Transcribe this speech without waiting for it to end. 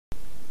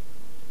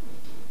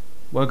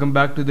Welcome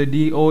back to the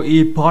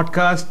DOE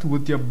podcast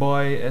with your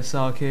boy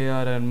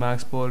SRKR and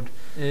Max Pod.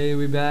 Hey,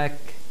 we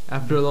back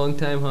after a long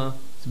time, huh?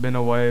 It's been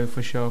a while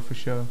for sure.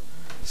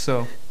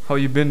 So, how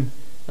you been?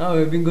 Oh,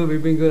 we've been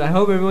good. I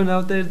hope everyone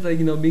out there is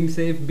being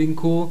safe, being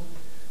cool.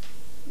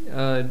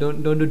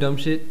 Don't do dumb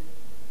shit.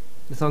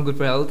 It's not good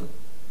for health.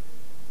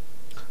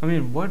 I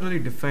mean, what really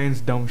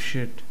defines dumb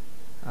shit?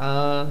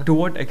 To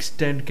what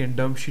extent can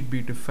dumb shit be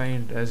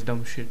defined as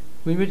dumb shit?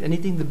 Pretty much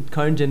anything the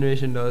current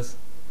generation does,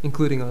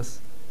 including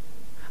us.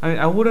 I mean,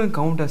 I wouldn't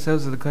count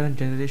ourselves as the current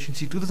generation.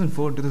 See,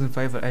 2004 and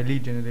 2005 are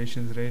elite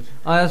generations, right?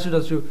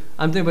 That's true.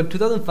 I'm thinking, but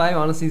 2005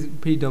 honestly is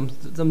pretty dumb.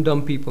 Some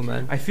dumb people,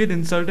 man. I feel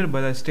insulted by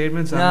that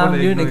statement, so Nah,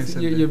 I'm you're, going ex-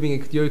 to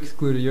you're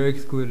excluded. You're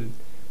excluded.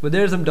 But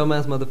there are some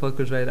dumbass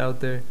motherfuckers right out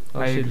there.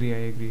 I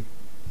agree.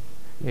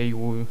 Hey,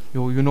 you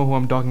know who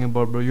I'm talking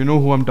about, bro. You know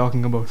who I'm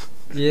talking about.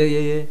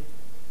 Yeah.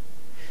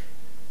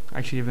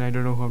 Actually, even I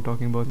don't know who I'm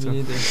talking about.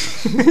 Me neither.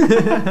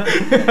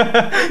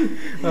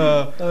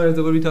 Alright,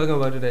 so what are we talking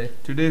about today?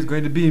 Today is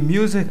going to be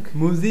music.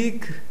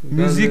 Musico.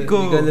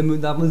 Musico. We got the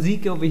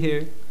music over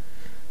here.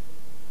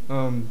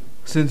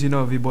 Since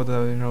we both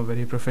are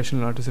very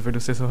professional artists, if I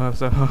do say so,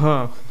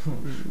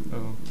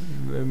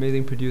 We're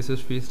amazing producers,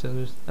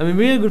 freestylers. I mean,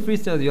 we're good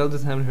freestylers. Y'all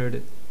just haven't heard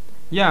it.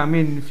 Yeah, I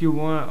mean, if you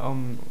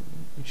want,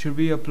 should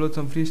we upload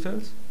some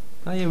freestyles?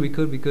 Oh yeah, we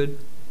could.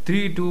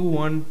 3, 2,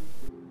 1.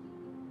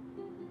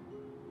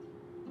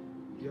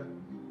 Yeah.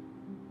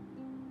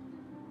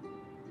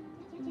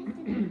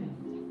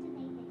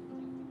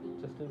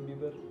 Justin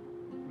Bieber.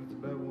 It's a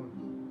bad one.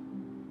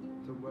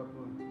 It's a wet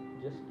one.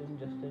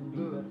 Justin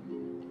Look,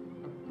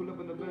 I pull up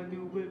in a brand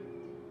new whip.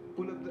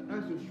 Pull up the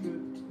acid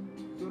strip.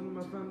 Told them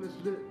my family's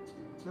lit.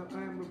 Now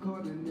I am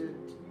recording it.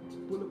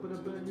 Pull up in a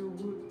brand new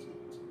wood.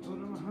 Told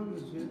them my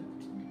family's lit.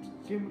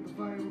 Came with the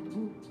fire with the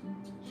hoop.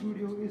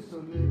 Studio is so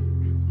lit.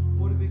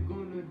 What are we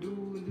gonna do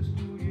in the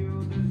studio?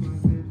 That's my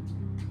bit.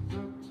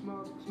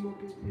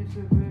 Smoke it, it's a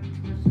bit,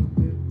 that's a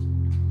bit.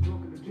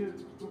 Smoking the drip,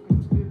 smoking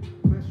the bit.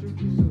 Master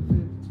is so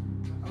fit.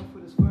 My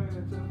outfit is fire,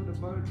 it's time for the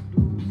bar to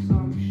do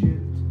some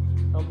shit.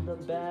 I'm the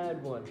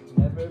bad one,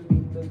 never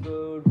been the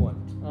good one.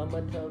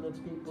 I'ma tell the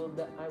people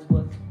that I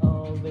was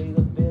always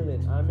a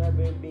villain. I've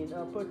never been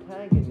a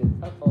protagonist,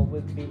 I've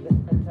always been the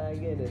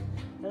antagonist.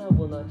 And I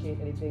will not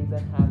change anything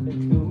that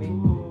happens to me.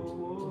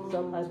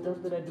 Some stuff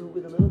that I do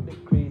is a little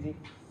bit crazy.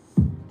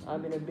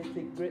 I'm in a bit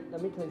secret,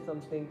 let me tell you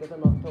something that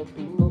I'm not told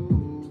people.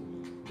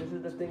 This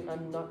is the thing,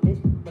 I'm not it,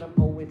 but I'm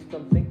always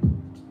something.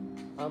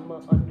 I'ma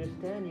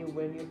understand you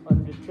when you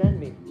understand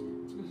me.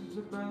 This is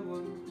a bad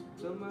one.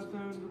 Tell my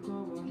friends to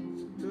call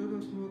one. Little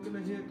smoke and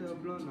I hit the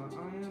blunt. Now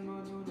I am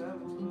on new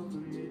level of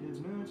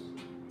creativeness.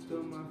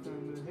 Tell my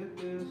family to hit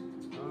this.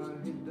 I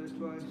hit that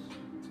twice.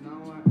 Now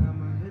I am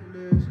a hit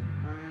list.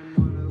 I am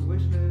on a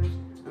wish list.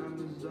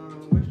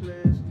 Amazon wish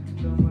list.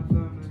 Tell my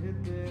family to hit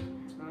this.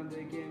 Now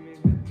they gave me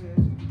hit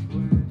this.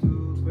 Went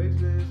to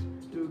Craigslist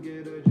to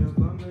get a job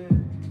on me.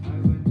 I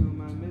went to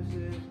my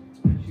missus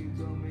and she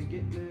told me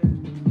get lit.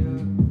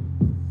 Yeah.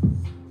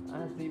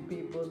 I see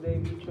people, they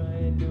be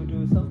trying to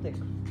do something.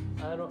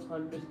 I don't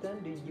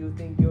understand, do you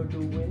think you're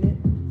doing it?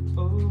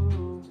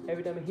 Oh.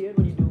 Every time I hear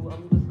what you do,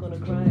 I'm just gonna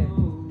cry.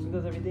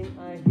 Because everything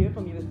I hear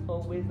from you is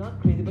always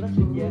not crazy, but that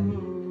shit, yeah,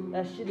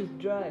 that shit is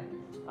dry.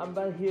 I'm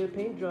about here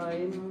paint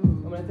drying.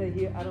 And when I say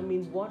here, I don't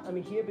mean what, I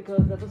mean here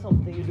because that's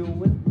something you're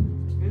doing.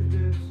 Hit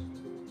this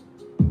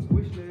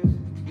wish list,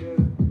 yeah,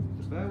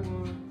 it's a bad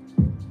one.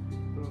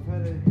 So I've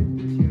had to hit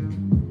this, yeah.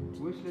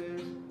 Wish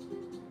list,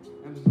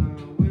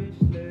 Amazon wish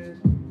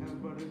list, have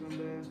products on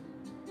there.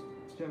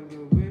 Check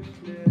your wish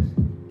list,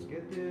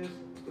 get this,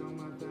 tell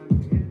my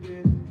family hit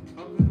this.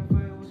 I'm gonna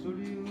fight with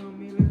studio on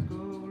me, let's go.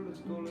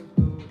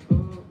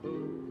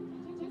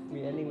 We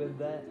ending with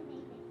that.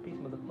 Peace,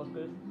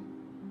 motherfuckers.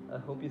 I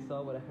hope you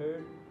saw what I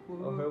heard,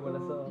 or heard what I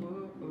saw.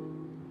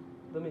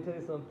 Let me tell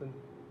you something.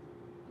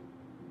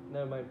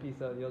 Never mind,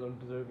 peace out, y'all don't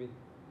deserve me.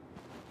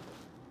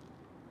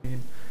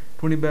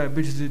 20 bad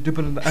bitches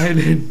dipping on the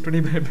island. 20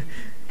 bad.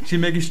 She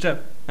make it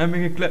step. I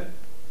make it clap.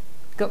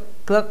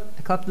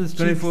 Clap this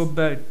 24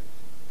 bad.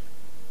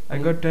 I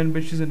got 10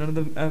 bitches and none of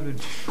them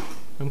average.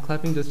 I'm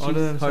clapping the All of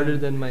them cheeks harder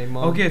silent. than my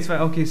mom. Okay, it's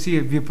fine. Okay, see,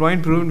 we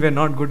point proven we're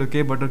not good.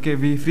 Okay, but okay,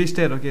 we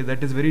freestyle. Okay,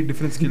 that is very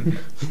different skill.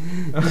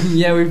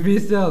 Yeah, we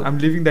freestyle. I'm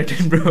leaving that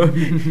in, bro.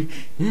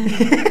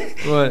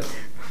 What?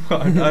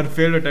 our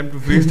failed attempt to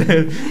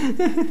freestyle.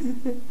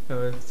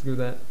 Alright, screw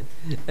that.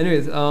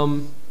 Anyways,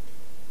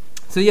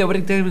 so yeah, what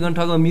exactly are we gonna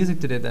talk about music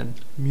today then?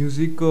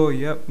 Musico,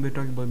 yep, we're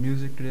talking about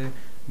music today.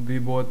 We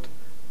both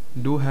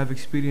do have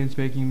experience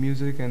making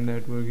music, and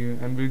that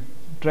we'll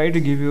try to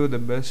give you the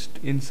best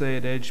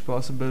inside edge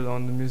possible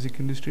on the music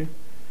industry,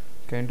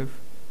 kind of.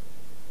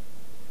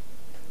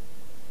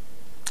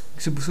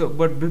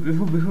 But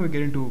before we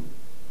get into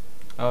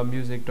our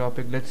music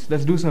topic, let's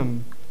do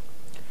some.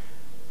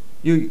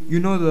 You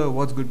know the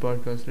What's Good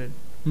podcast, right?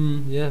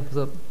 Yeah, what's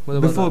up? What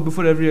about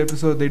Before every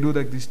episode, they do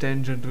like these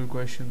 10 general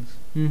questions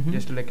that?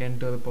 just to like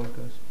enter the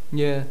podcast.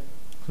 Yeah.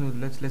 So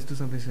let's do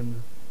something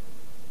similar.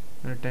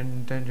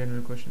 10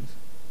 general questions.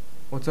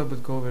 What's up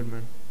with COVID,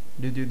 man?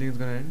 Do you think it's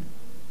gonna end?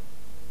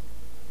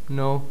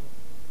 No.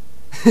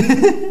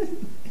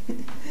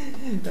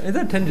 Is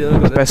that 10 years ago?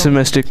 That's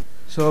Pessimistic.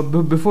 So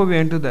before we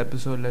enter the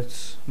episode,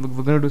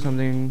 we're gonna do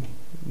something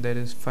that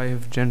is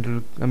 5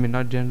 general. I mean,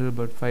 not general,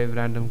 but 5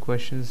 random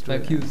questions.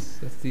 not 5 Qs.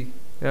 That's the.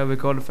 Yeah, we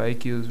call it 5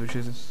 Qs, which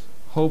is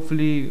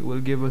hopefully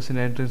will give us an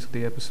entrance to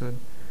the episode.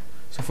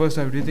 So first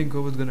off, do you think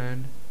COVID's gonna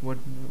end? When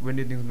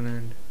do you think it's gonna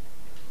end?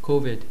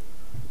 COVID.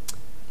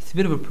 It's a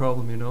bit of a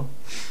problem, you know.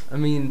 I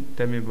mean,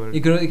 Tell me about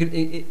it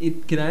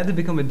can either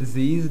become a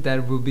disease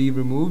that will be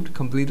removed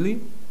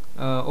completely,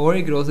 or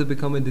it could also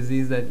become a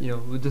disease that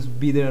will just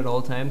be there at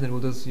all times and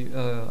we'll just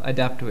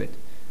adapt to it,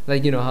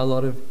 like how a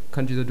lot of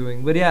countries are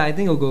doing. But yeah, I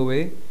think it'll go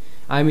away.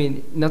 I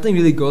mean, nothing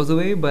really goes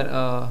away, but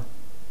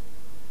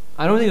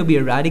I don't think it'll be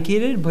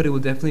eradicated, but it will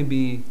definitely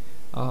be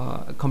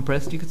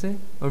compressed, you could say,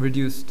 or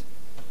reduced.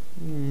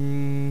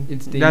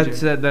 It's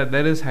danger.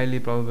 That is highly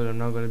probable. I'm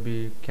not going to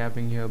be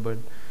capping here, but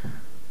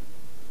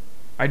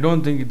I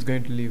don't think it's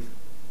going to leave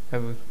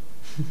ever.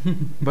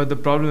 But the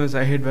problem is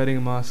I hate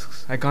wearing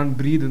masks. I can't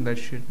breathe in that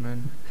shit,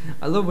 man.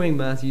 I love wearing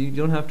masks. You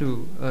don't have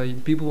to.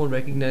 People won't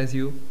recognize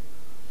you.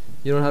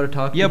 You don't have to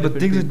talk. Yeah, to but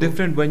things are people.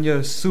 different when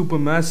you're super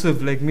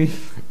massive like me.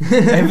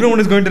 Everyone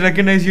is going to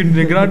recognize you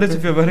regardless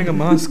if you're wearing a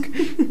mask.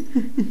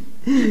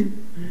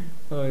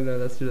 Oh no,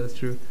 that's true. That's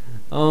true.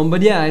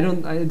 But yeah,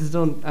 I just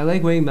don't. I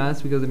like wearing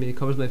masks because it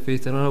covers my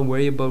face. I don't have to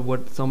worry about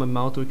what's on my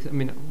mouth.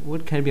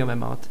 What can be on my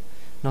mouth?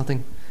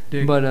 Nothing.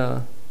 Dick.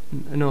 But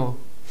no.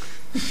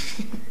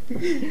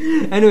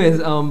 Anyways,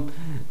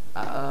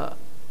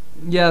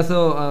 yeah.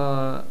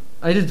 So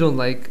I just don't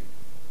like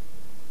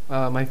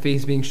my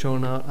face being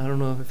shown out. I don't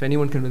know if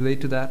anyone can relate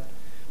to that,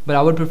 but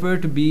I would prefer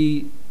to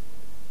be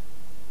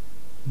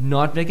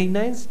not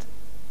recognized.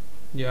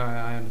 Yeah,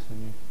 I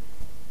understand you.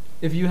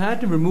 If you had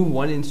to remove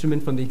one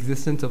instrument from the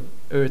existence of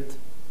Earth,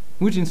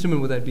 which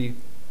instrument would that be?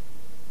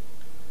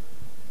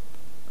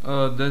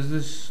 There's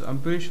this. I'm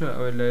pretty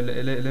sure.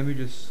 Let me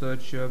just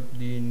search up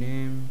the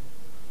name.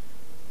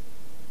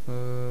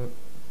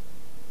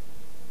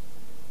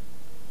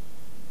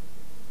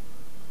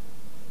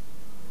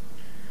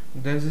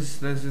 There's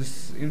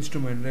this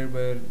instrument, right,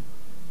 where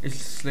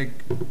it's like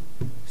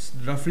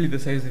roughly the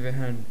size of your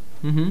hand.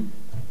 Mm-hmm.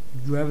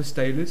 You have a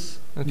stylus.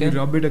 Okay. You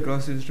rub it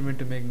across the instrument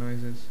to make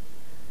noises.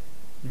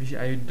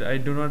 I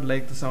do not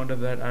like the sound of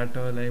that at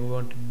all. I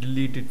want to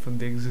delete it from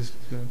the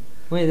existence.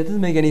 Wait, that doesn't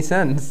make any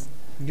sense.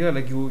 Yeah,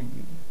 like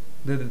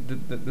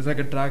there's like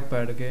a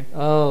trackpad, okay,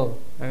 Oh.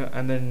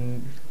 and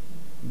then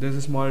there's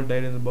a small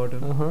dial in the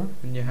bottom, Uh-huh.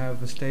 and you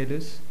have a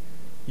stylus.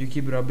 You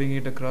keep rubbing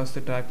it across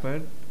the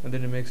trackpad, and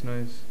then it makes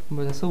noise.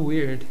 But that's so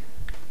weird.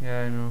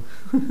 Yeah, I know.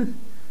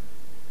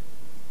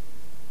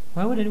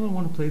 Why would anyone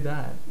want to play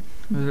that?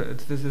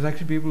 There's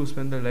actually people who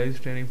spend their lives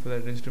training for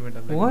that instrument.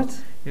 I'm like,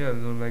 What? Yeah,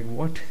 they're like,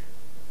 what?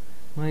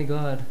 My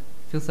God.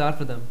 Feel sad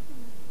for them.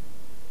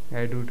 Yeah,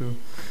 I do too.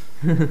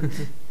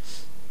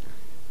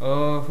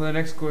 For the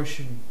next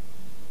question.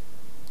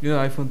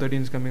 iPhone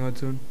 13 is coming out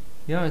soon.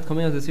 Yeah, it's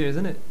coming out this year,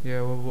 isn't it?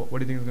 Yeah, what do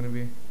you think it's gonna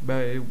be?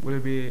 Will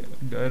it be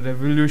a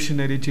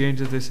revolutionary change,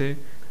 as they say,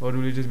 or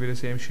will it just be the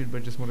same shit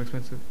but just more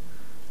expensive?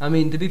 I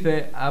mean, to be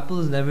fair,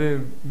 Apple's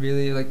never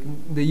really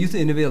they used to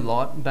innovate a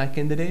lot back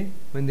in the day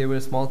when they were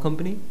a small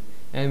company,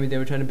 and when they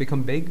were trying to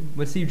become big.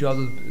 But Steve Jobs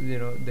was,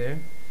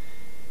 there.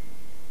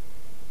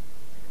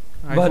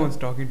 iPhone's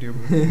talking to you,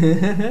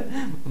 bro.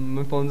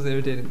 My phone's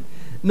irritated.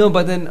 No,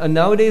 but then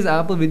nowadays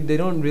Apple they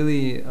don't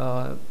really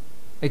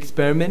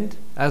experiment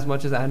as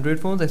much as Android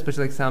phones,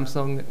 especially like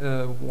Samsung,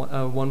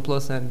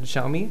 OnePlus, and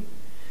Xiaomi.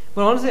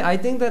 But honestly, I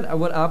think that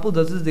what Apple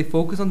does is they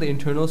focus on the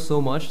internals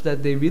so much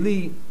that it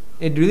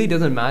really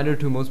doesn't matter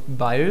to most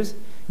buyers,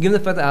 given the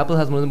fact that Apple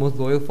has one of the most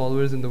loyal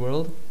followers in the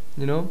world.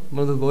 One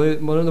of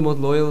the most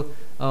loyal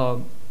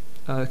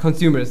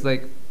consumers.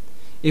 Like,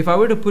 if I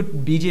were to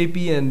put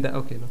BJP and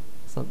okay, no,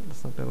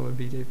 let's not talk about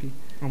BJP.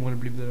 I'm gonna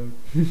bleep that out.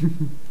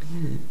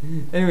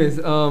 Anyways,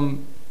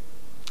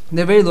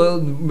 they're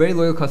very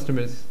loyal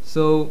customers.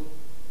 So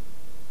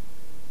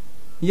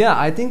yeah,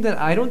 I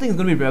don't think it's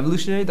going to be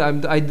revolutionary.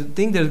 I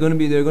think there are going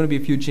to be a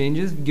few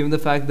changes, given the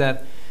fact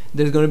that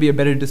there's going to be a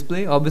better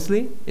display.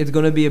 Obviously, it's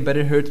going to be a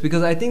better hertz,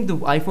 because I think the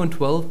iPhone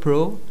 12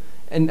 Pro,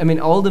 and I mean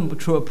all the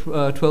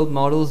 12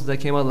 models that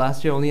came out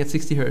last year only at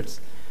 60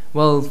 hertz.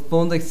 Well,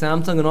 phones like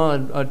Samsung and all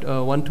at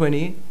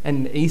 120,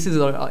 and the Asus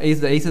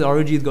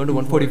ROG is going to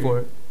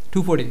 144.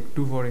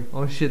 240.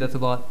 Oh shit, that's a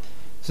lot.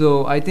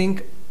 So I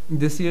think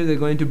this year they're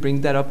going to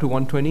bring that up to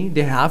 120.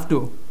 They have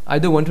to.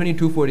 Either 120,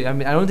 240. I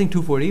mean, I don't think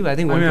 240, but I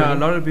think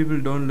 120. A lot of people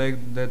don't like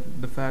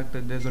the fact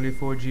that there's only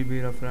 4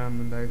 GB of RAM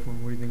in the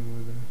iPhone. What do you think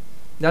about that?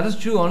 That is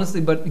true,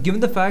 honestly. But given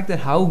the fact that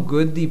how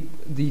good the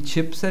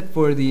chipset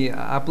for the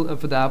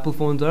Apple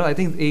phones are, I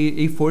think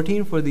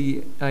A14 for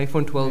the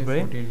iPhone 12,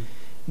 right? A14.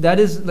 That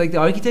is like the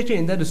architecture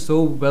in that is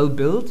so well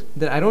built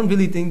that I don't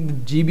really think the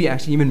GB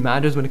actually even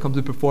matters when it comes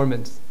to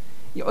performance.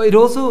 It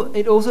also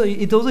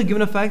given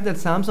the fact that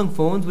Samsung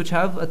phones, which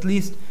have at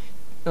least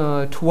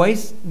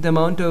twice the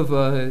amount of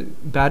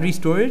battery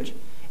storage,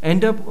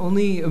 end up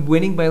only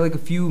winning by like a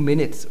few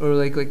minutes, or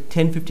like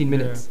 10-15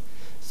 minutes.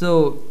 So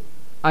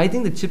I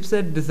think the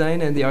chipset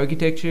design and the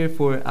architecture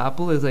for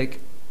Apple is like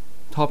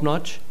top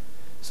notch.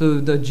 So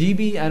the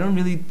GB, I don't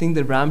really think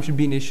the RAM should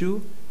be an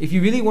issue. If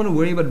you really want to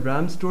worry about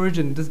RAM storage,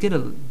 and just get a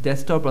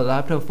desktop or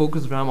laptop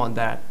focused RAM on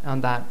that.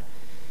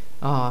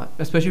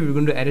 Especially if you're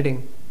going to do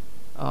editing.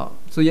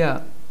 So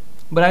yeah,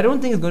 but I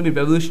don't think it's going to be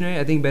revolutionary.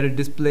 I think better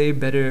display,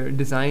 better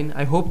design.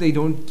 I hope they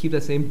don't keep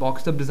the same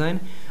boxed up design.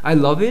 I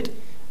love it,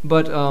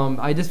 but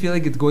I just feel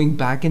like it's going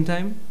back in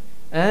time.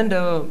 And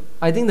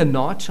I think the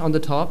notch on the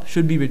top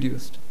should be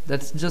reduced.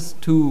 That's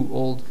just too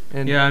old.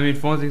 And Yeah, I mean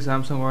phones like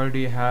Samsung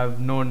already have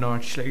no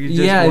notch. Like it's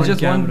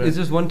it's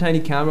just one tiny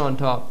camera on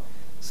top.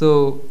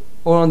 So,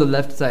 or on the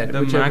left side,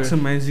 they're whichever.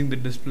 maximizing the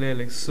display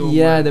like so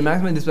Yeah, much. the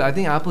maximum display. I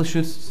think Apple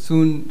should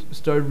soon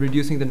start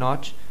reducing the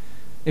notch.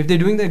 If they're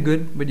doing that,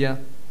 good. But yeah.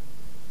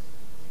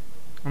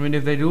 I mean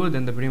if they do it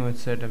then they're pretty much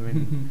set. I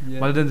mean Yeah.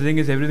 but then the thing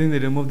is everything they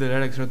remove they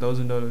add extra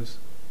 $1,000.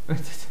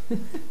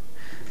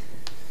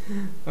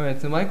 All right.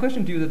 So my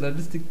question to you is,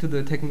 let's stick to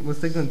the tech. Let's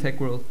stick to the tech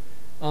world.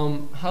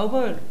 How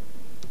about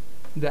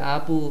the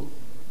Apple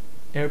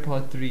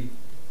AirPod 3?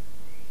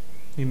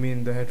 You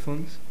mean the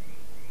headphones?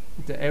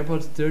 The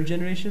AirPods third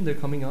generation, they're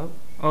coming up.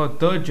 Oh,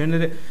 third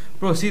generation.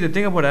 Bro, see the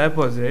thing about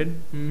AirPods, right?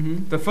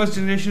 Mm-hmm. The first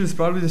generation is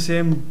probably the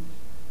same.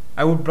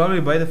 I would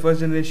probably buy the first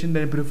generation,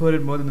 then I prefer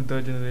it more than the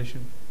third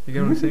generation. You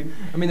get what I'm saying?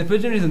 I mean, the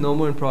first generation is no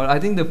more in product. I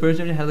think the first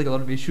generation had like a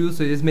lot of issues,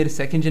 so they just made a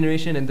second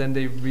generation and then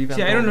they revamped.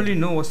 See, I don't all really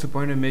know what's the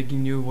point of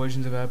making new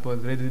versions of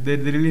AirPods. Right? They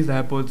released the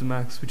AirPods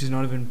Max, which is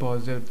not even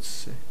paused.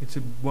 It's a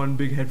one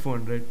big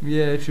headphone, right? that.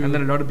 Yeah, true. And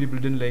then a lot of people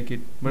didn't like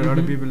it, but a lot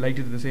of Mhm. people liked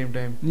it at the same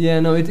time.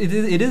 Yeah, no,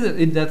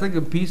 that's like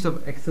a piece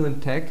of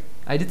excellent tech.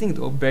 I just think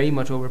it's very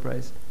much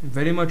overpriced.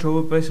 Very much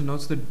overpriced, and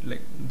also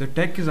the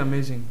tech is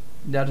amazing,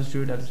 That is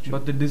true. That is true.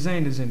 but the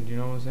design isn't. You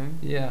know what I'm saying?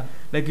 yeah,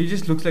 Like it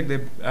just looks like they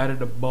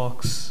added a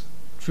box.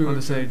 true. On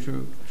the true, side.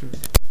 True.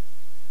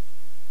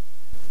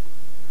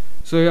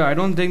 So yeah, I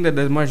don't think that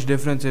there's much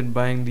difference in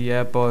buying the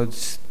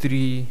AirPods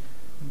 3,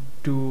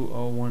 2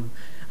 or 1.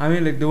 I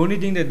mean like the only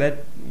thing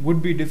that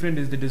would be different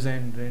is the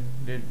design,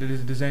 right? There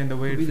is design the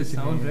way Could it be the fits in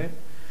sound, here. right?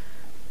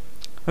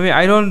 I mean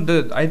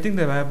I think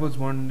the AirPods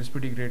 1 is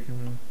pretty great, you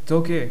know. It's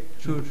okay.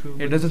 True. True. It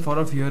but doesn't fall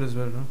off here as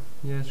well, no?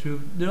 Yeah,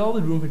 true. There's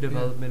always room for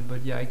development,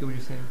 but yeah, I get what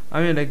you're saying.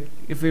 I mean like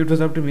if it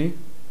was up to me,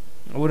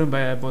 I wouldn't buy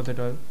AirPods at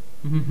all.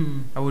 Mm-hmm.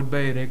 I would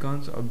buy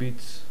Raycons or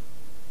Beats.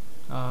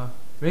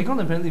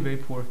 Raycon apparently very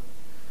poor.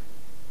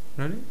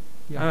 Really?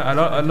 Yeah,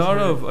 A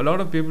lot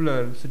of people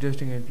are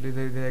suggesting it. They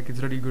like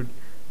it's really good.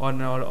 Or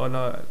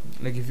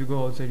like if you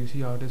go outside, you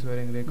see artists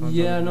wearing Raycons.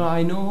 Yeah, all the no, time.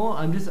 I know.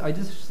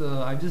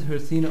 I've just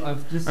heard seen.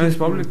 I've just. And it's seen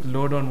probably people-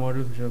 low down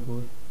models which are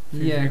poor.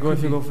 Yeah, if you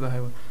could be. go for the high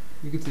one.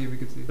 We could see.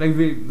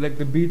 Like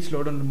the Beats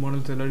low down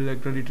models are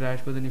really trash.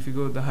 But then if you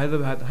go the higher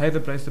the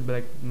price, the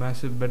like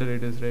massive better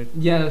it is, right?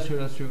 Yeah, that's true.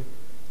 That's true.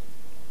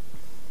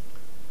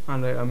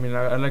 And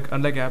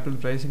unlike Apple,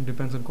 pricing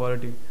depends on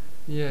quality.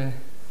 Yeah.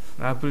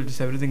 Apple just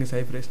everything is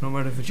high price, no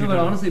matter if it's No, cheap but or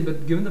not. honestly,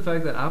 but given the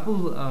fact that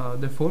Apple,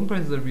 their phone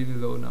prices are really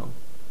low now.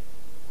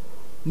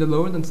 They're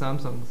lower than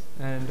Samsung's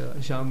and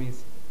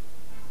Xiaomi's.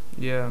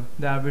 Yeah.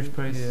 The average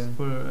price Yeah.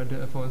 for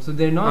a phone. So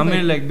they're not. I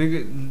mean, like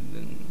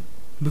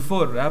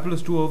before Apple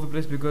was too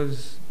overpriced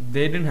because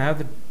they didn't have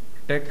the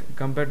tech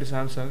compared to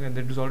Samsung, and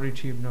it was already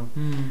cheap now.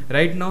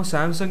 Right now,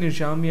 Samsung and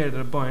Xiaomi are at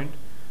a point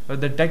where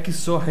the tech is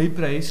so high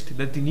priced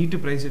that they need to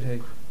price it high.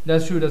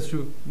 That's true. That's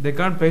true. They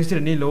can't price it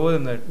any lower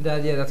than that.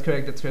 That's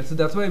correct. That's correct. So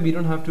that's why we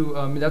don't have to.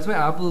 That's why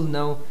Apple's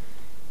now.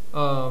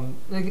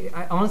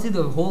 Honestly,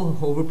 the whole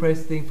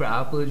overpriced thing for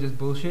Apple is just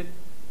bullshit.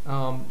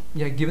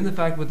 Yeah, given the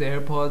fact with the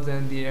AirPods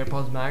and the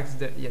AirPods Max,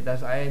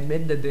 I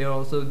admit that they're a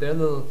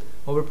little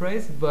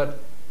overpriced, but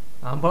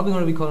I'm probably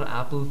gonna be called an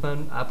Apple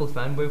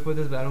fanboy for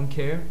this, but I don't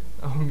care.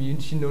 You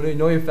should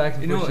know your facts.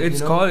 You know, before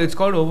shit, it's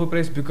called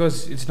overpriced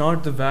because it's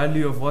not the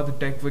value of what the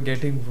tech we're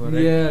getting for.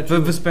 Right? Yeah, So true.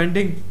 if we're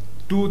spending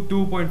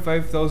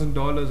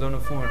 $2,500 on a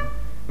phone,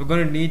 we're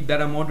gonna need that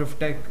amount of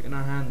tech in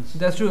our hands.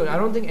 That's true. I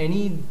don't think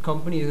any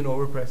company is in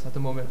overpriced at the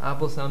moment.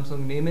 Apple,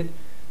 Samsung, name it.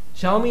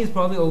 Xiaomi is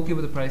probably okay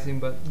with the pricing,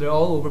 but they're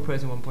all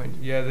overpriced at one point.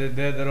 Yeah,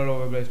 they're all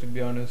overpriced, to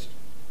be honest.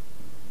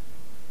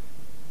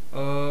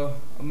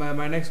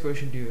 My next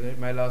question to you, right?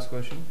 My last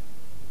question.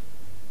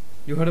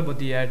 You heard about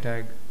the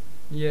AirTag.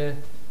 Yeah.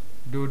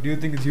 Do you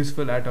think it's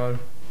useful at all?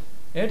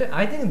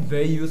 I think it's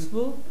very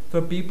useful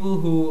for people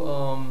who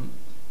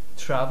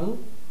travel.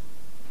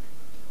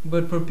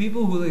 But for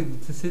people who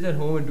like to sit at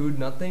home and do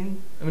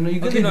nothing, I mean,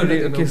 you can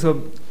Okay, so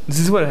this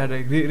is what I had.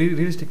 Like,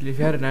 realistically, if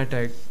you had an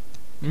AirTag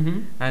Mm-hmm.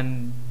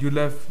 and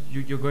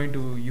you're going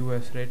to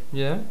US, right?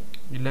 Yeah.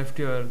 You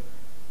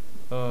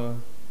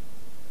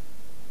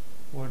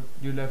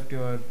left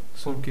your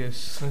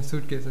suitcase My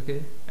suitcase,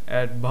 okay.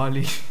 at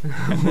Bali,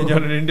 and then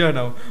you're in India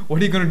now.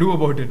 What are you gonna do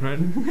about it,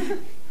 man?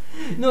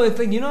 No, it's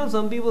like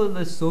some people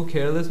are so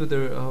careless with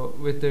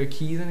their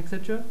keys and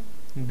etc.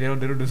 They don't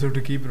deserve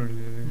to keep it.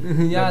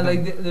 Only. Yeah, Let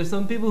like them- there's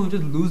some people who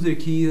just lose their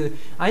keys.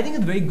 I think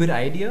it's a very good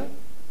idea.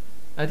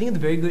 I think it's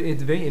very good.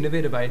 It's a very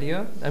innovative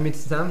idea. I mean,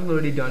 Samsung's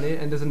already done it,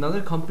 and there's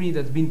another company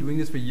that's been doing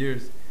this for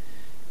years.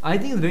 I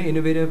think it's a very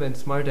innovative and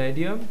smart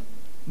idea,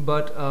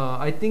 but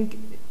I think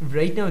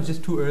right now it's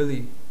just too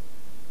early.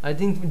 I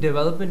think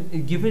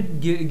development, give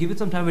it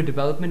some time for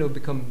development, it will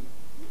become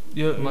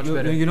much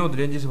better. You know the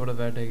ranges what a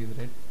VATAG is,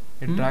 right?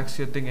 It tracks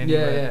your thing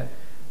anywhere. Yeah, yeah.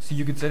 So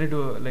you could set it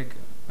to like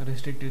a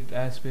restricted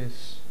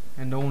airspace,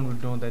 and no one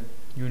would know that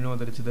you know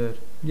that it's there.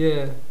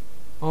 Yeah.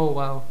 Oh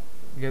wow.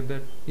 Get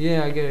that?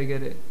 Yeah, I get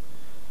it.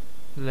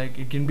 Like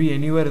it can be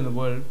anywhere in the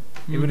world,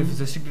 even if Mhm. it's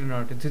restricted or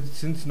not.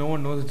 Since no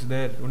one knows it's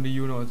there, only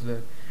you know it's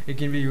there. It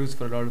can be used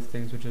for a lot of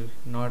things, which is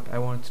not I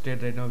won't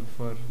state right now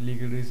for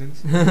legal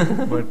reasons.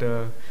 But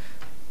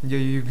yeah,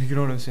 you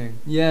know what I'm saying.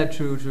 Yeah,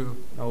 true.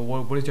 Now,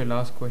 what is your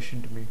last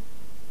question to me?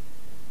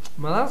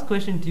 My last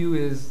question to you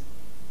is,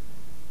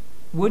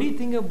 what do you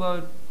think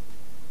about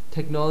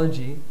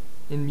technology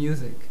in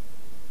music,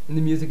 in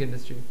the music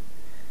industry?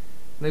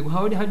 Like,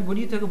 what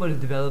do you talk about its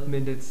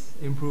development, its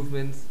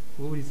improvements?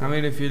 What would you say?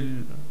 I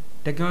mean,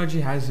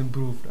 technology has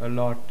improved a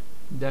lot,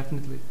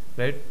 Definitely.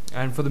 right?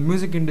 And for the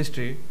music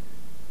industry,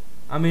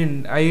 I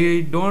mean,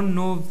 I don't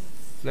know,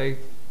 like,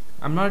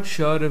 I'm not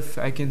sure if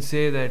I can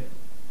say that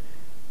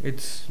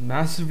it's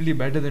massively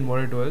better than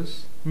what it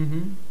was,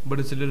 Mm-hmm. but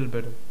it's a little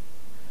better.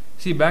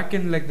 See, back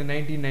in like the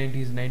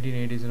 1990s,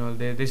 1980s and all,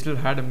 they still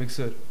had a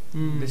mixer.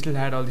 They still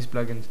had all these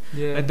plugins.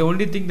 Yeah. And the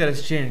only thing that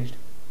has changed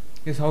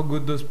is how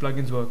good those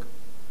plugins work.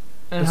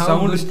 And The how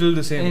sound good, is still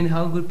the same. and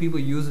how good people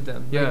use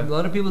them. Yeah. Like, a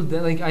lot of people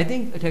like, I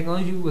think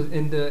technology was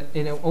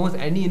in almost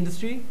any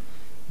industry,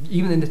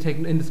 even in the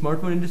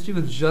smartphone industry,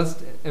 was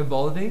just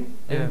evolving,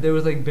 and Yeah. there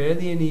was like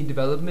barely any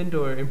development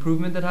or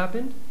improvement that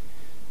happened.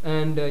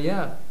 And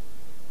yeah,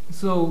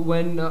 so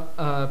when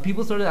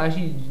people started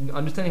actually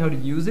understanding how to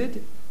use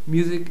it,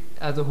 music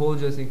as a whole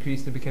just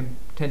increased and became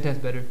 10 times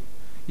better.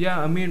 Yeah,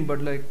 I mean,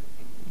 but like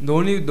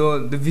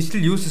we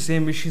still use the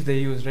same machines they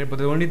use, right? But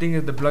the only thing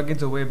is the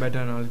plugins are way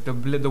better now.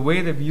 Like the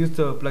way they've used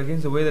the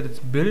plugins, the way that it's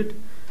built,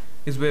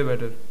 is way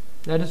better.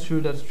 That is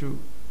true. That's true.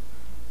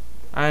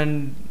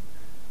 And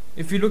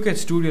if you look at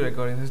studio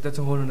recordings, that's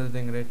a whole other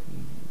thing, right?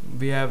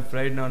 We have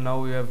right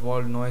now we have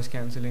all noise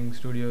cancelling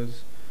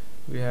studios.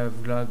 We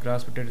have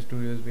grass potato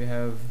studios. We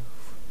have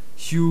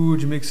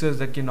huge mixers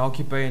that can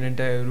occupy an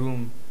entire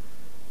room,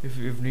 if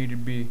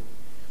needed be.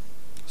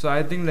 So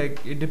I think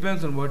like it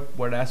depends on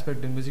what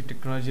aspect of music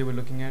technology we're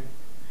looking at.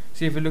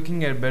 See, if we're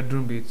looking at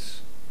bedroom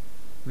beats,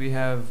 we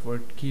have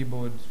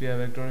keyboards, we have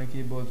electronic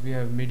keyboards, we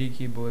have MIDI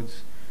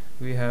keyboards,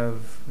 we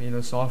have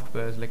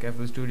softwares like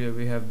FL Studio,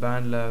 we have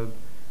BandLab,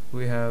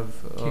 we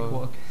have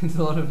Cakewalk. It's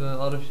a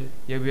lot of shit.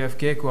 yeah, we have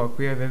Cakewalk,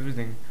 we have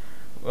everything.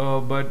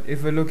 But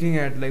if we're looking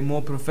at like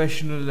more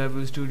professional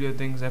level studio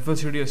things, FL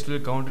Studio is still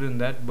counted in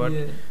that. But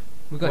yeah.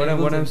 We got what I'm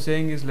Ableton.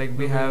 saying is like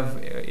we We have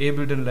have-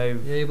 Ableton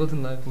Live, Yeah,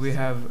 Ableton Live. we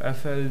have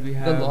FL, we the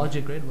have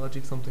Logic, right?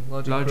 Logic something.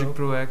 Logic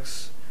Pro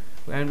X,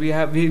 and we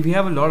have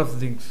a lot of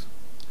things.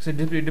 So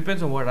it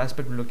depends on what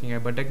aspect we're looking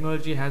at. But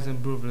technology has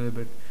improved a little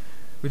bit,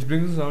 which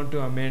brings us on to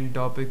our main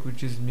topic,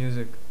 which is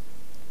music,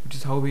 which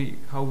is how we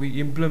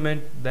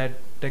implement that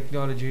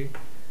technology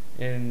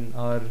in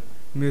our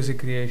music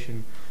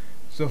creation.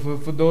 So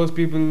for those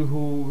people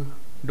who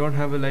don't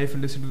have a life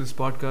and listen to this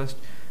podcast,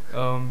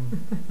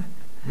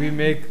 we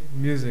make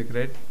music,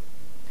 right?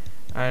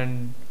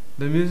 And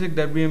the music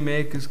that we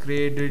make is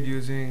created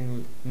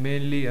using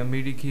mainly a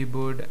MIDI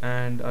keyboard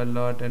and a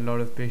lot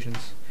of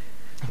patience.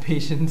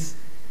 Patience.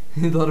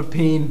 A lot of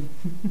pain.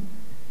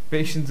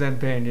 Patience and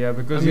pain, yeah, I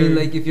because mean,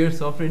 like, if you're a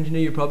software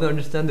engineer, you probably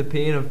understand the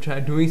pain of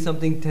doing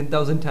something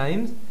 10,000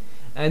 times,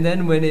 and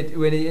then when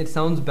it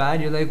sounds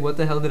bad, you're like, what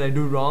the hell did I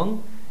do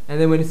wrong? And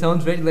then when it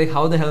sounds right, like,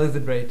 how the hell is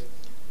it right?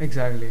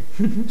 exactly.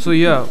 So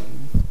yeah,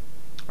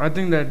 I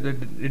think that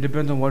it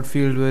depends on what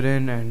field we're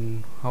in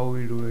and how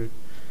we do it,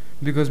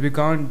 because we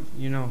can't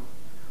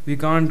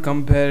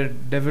compare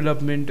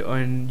development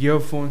on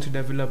earphones to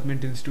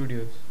development in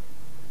studios.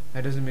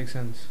 That doesn't make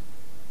sense.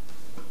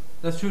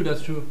 That's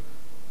true.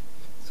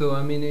 So,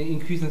 I mean,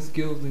 increase in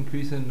skills,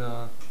 increase in,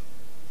 what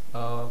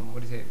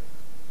do you say?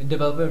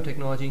 Development of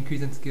technology,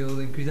 increase in skills,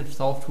 increase in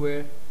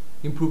software,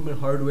 improvement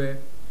in hardware.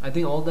 I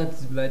think all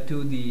that's led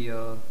to the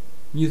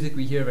music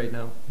we hear right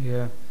now.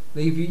 Yeah.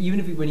 Like,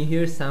 when you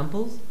hear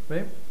samples,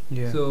 right?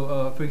 Yeah.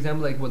 So, for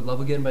example, like what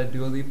Love Again by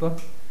Dua Lipa.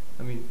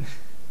 I mean,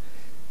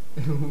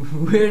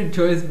 weird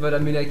choice, but I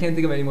mean, I can't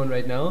think of anyone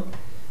right now.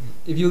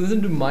 If you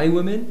listen to My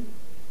Woman,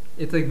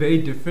 it's like very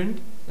different.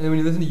 And then when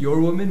you listen to Your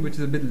Woman, which is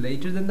a bit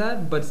later than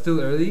that, but still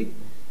early,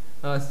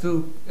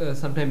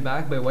 sometime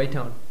back by White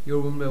Town.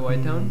 Your Woman by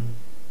White Town.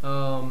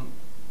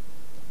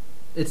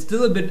 It's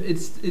still a bit.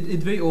 It's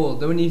very old.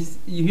 Then when you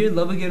hear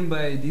Love Again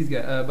by these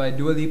guys, by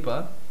Dua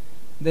Lipa,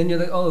 then you're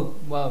like, oh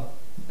wow,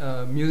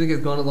 music has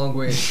gone a long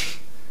way.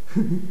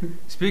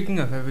 Speaking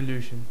of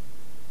evolution,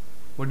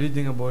 what do you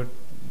think about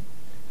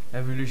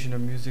evolution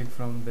of music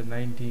from the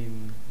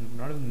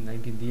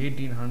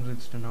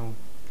 1800s to now?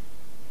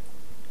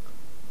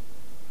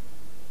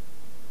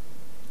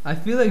 I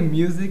feel like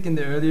music in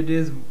the earlier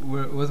days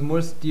was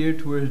more steered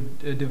towards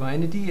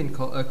divinity and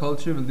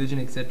culture, religion,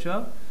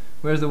 etc.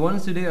 Whereas the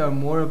ones today are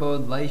more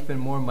about life and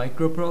more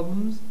micro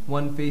problems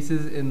one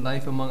faces in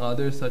life among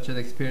others, such as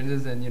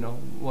experiences and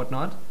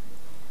whatnot.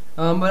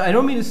 But I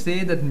don't mean to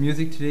say that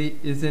music today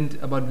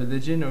isn't about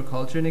religion or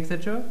culture and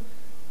etc.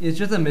 It's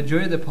just the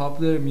majority of the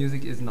popular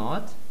music is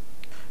not.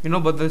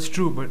 But that's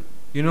true. But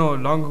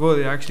long ago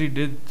they actually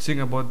did sing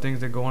about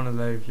things that go on in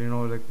life.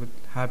 Like with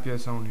happier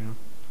sound.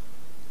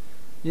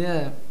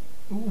 Yeah.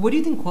 What do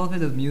you think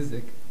qualifies as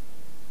music?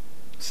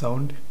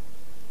 Sound.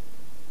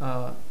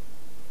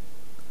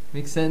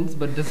 Makes sense,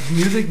 but does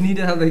music need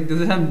to have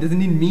does it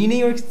need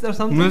meaning or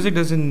something? Music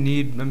doesn't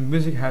need.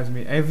 Music has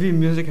meaning. Every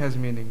music has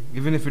meaning.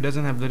 Even if it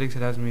doesn't have lyrics,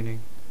 it has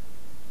meaning.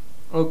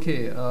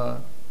 Okay.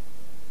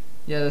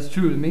 Yeah, that's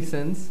true. It makes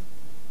sense.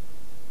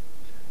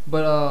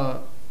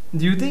 But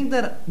do you think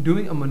that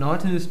doing a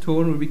monotonous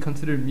tone would be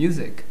considered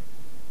music?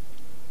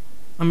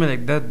 I mean,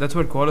 like that's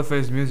what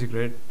qualifies music,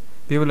 right?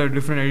 People have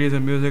different ideas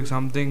of music,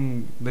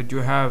 something that you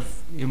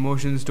have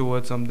emotions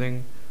towards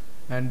something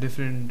and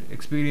different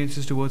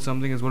experiences towards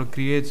something is what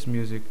creates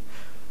music.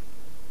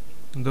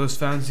 Those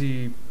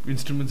fancy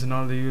instruments and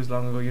all they used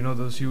long ago,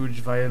 those huge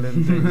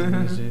violin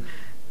things.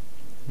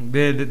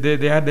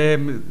 They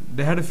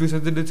had a few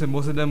synthetics and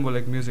most of them were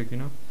like music.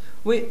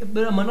 Wait,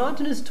 but a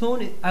monotonous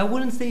tone, I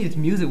wouldn't say it's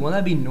music. Won't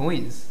that be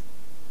noise?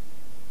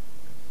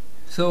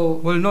 So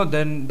Well, no,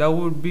 then that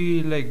would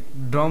be like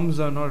drums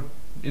are not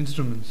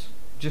instruments,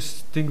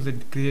 just things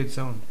that create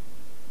sound.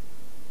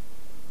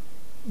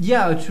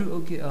 yeah, true.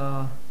 Okay.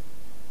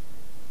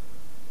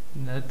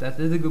 That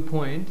is a good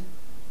point.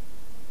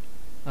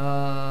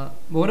 But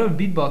what about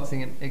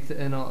beatboxing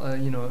and all?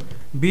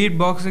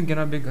 Beatboxing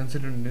cannot be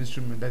considered an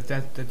instrument.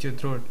 That's your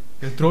throat.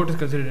 Your throat is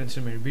considered an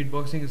instrument.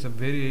 Beatboxing is a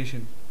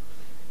variation.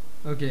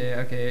 Okay.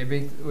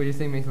 What you're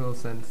saying makes a little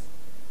sense.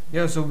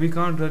 Yeah, so we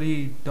can't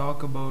really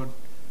talk about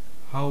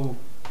how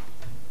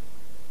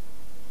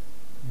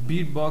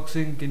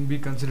beatboxing can be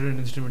considered an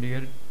instrument. You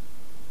get it?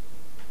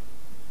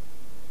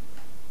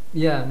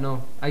 Yeah,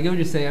 no, I get what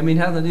you're saying. I mean, it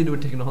has nothing to do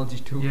with technology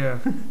too. Yeah.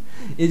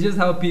 It's just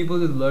how people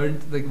just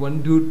learned. Like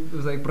one dude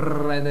was like,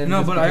 "Brrr," and then No,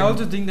 just but I became-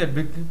 also think that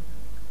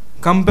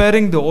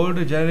comparing the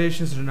older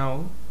generations to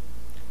now,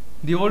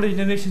 the older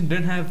generation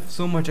didn't have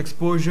so much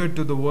exposure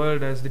to the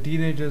world as the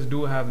teenagers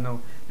do have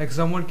now. Like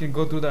someone can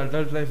go through the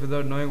adult life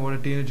without knowing what a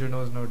teenager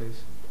knows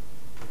nowadays.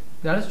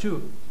 that is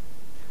true.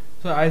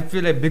 So I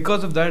feel like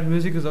because of that,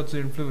 music is also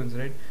influenced,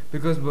 right?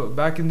 Because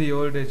back in the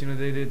old days,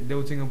 they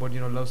would sing about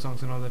love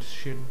songs and all that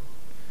shit.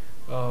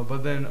 But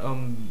then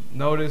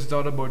nowadays it's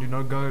all about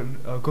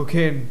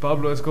cocaine,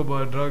 Pablo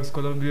Escobar, drugs,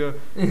 Colombia,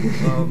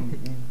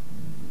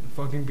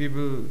 fucking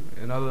people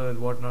and other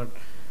whatnot.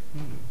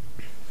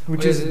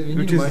 Which is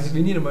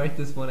we need to mark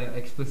this one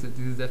explicit.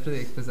 This is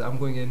definitely explicit. I'm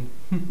going in.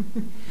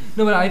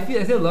 No, but I see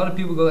a lot of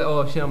people go like,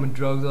 "Oh shit, I'm on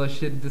drugs. Oh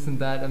shit, this and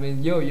that." I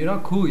mean, yo, you're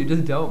not cool. You're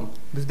just dumb.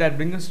 Does that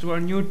bring us to our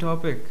new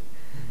topic?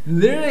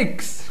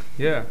 Lyrics.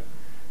 Yeah.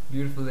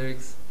 Beautiful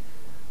lyrics.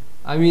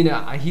 I mean,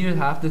 I hear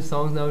half the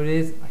songs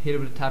nowadays. I hit it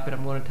with a tap it.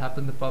 I'm gonna tap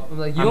in the pop. I'm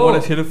like, yo. I'm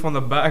gonna hit it from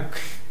the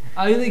back.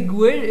 I like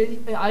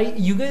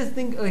you guys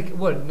think like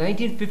what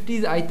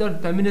 1950s? I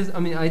thought feminists. I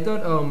mean, I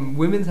thought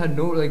women's had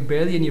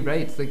barely any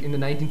rights like in the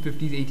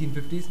 1950s,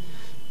 1850s.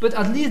 But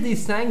at least they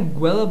sang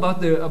well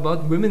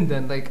about women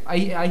then. Like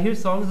I hear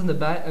songs in the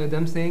back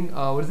them saying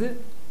what is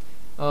it?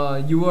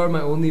 You are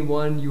my only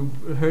one.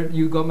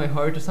 You got my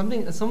heart or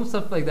something, some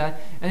stuff like that.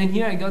 And then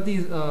here I got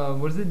these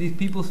these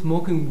people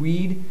smoking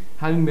weed,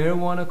 having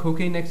marijuana,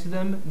 cocaine next to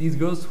them. These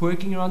girls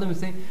twerking around them and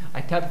saying,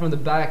 "I tapped from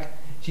the back.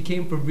 She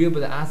came for real, but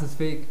the ass is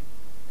fake."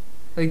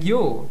 Like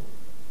yo,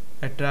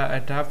 I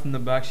tapped from the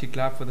back. She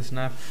clapped for the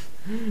snap.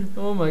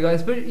 oh my god!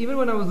 Especially even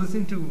when I was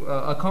listening to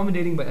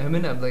 "Accommodating" by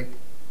Eminem, like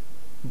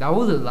that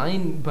was a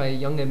line by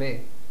Young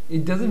M.A.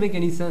 It doesn't make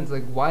any sense.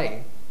 Like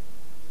why?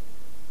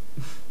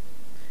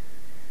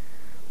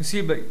 You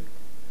see, like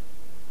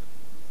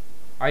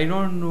I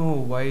don't know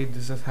why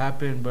this has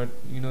happened, but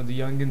the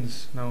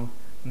youngins now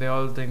they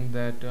all think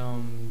that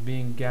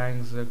being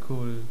gangs are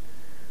cool.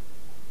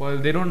 Well,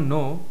 they don't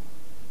know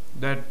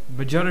that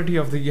majority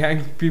of the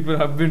gang people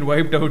have been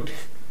wiped out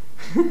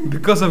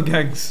because of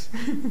gangs.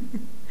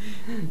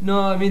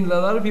 No, I mean a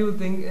lot of people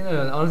think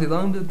honestly, a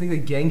lot of people think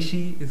that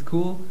Gangshi is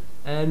cool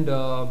and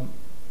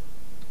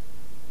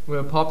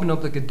we're popping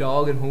up like a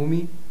dog and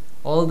homie.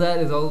 All that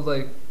is all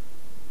like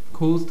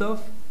cool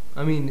stuff.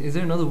 I mean, is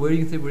there another word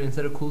you can say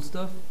instead of cool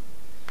stuff?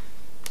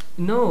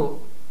 No,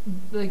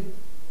 like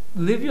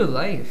live your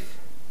life.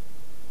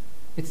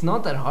 It's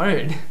not that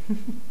hard.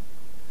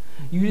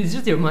 It's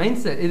just your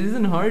mindset. It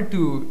isn't hard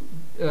to.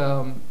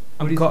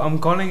 I'm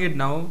calling it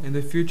now. In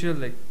the future,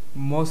 like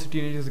most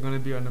teenagers are going to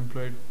be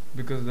unemployed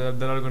because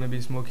they're all going to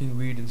be smoking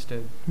weed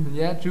instead.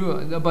 Yeah,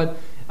 true. But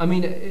I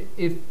mean,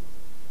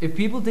 if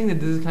people think that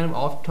this is kind of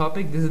off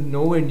topic, this is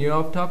nowhere near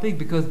off topic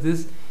because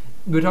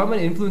we're talking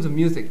about influence of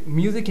music.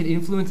 Music can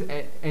influence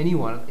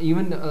anyone,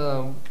 even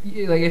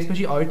like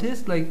especially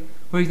artists. Like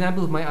for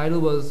example, if my idol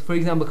was, for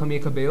example,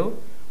 Camila Cabello,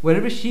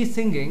 whatever she's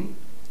singing,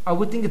 I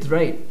would think it's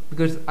right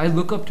because I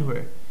look up to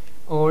her.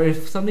 Or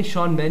if something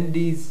Shawn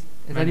Mendes,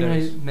 is that even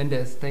Mendes.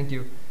 Mendes? Thank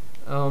you.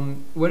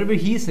 whatever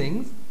he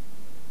sings,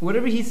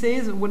 whatever he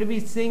says, whatever he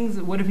sings,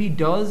 whatever he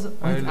does,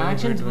 I his love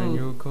actions it when will.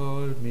 you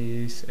call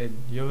me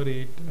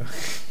señorita.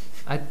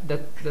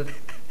 That's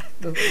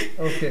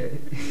okay.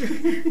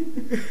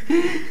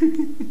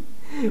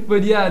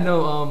 But yeah,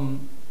 no.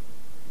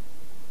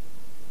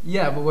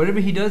 Yeah, but whatever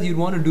he does, you'd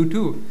want to do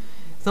too.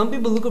 Some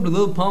people look up to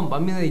Lil Pump. I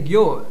mean, like,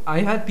 yo, I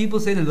had people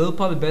say that Lil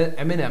Pump is better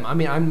than Eminem. I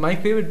mean, my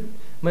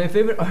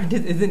favorite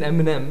artist isn't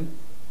Eminem,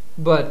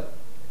 but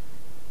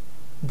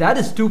that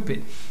is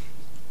stupid.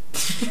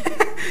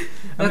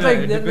 That's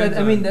like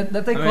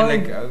that's like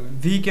calling.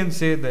 We can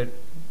say that.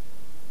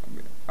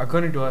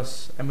 According to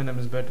us, Eminem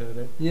is better,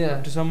 right?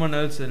 Yeah. To someone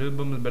else, Lil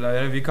Pump is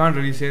better. We can't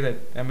really say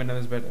that Eminem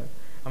is better.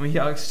 I mean,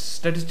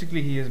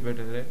 statistically, he is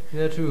better, right?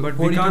 Yeah, true. But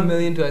we 42 can't-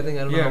 million to I think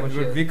I don't know how Yeah, much.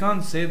 but He we has.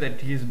 can't say that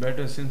he is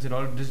better since it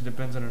all just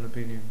depends on an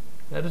opinion.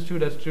 That is true.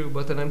 That's true.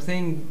 But then I'm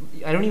saying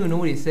I don't even know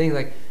what he's saying.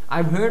 Like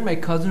I've heard my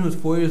cousin who's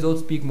 4 years old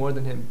speak more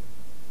than him.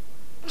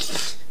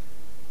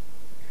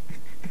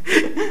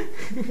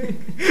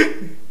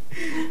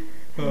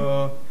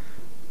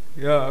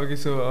 Yeah. Okay.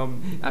 So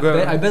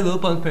I bet Lil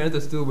Pump's parents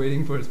are still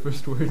waiting for his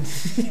first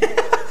words.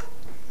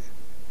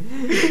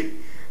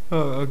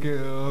 Okay.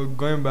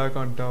 Going back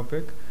on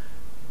topic.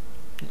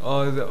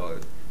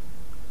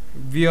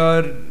 We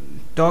are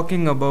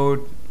talking about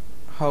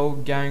how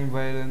gang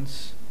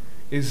violence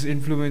is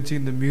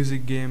influencing the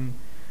music game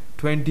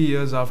 20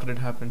 years after it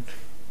happened.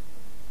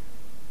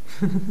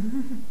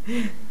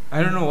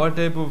 I don't know what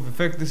type of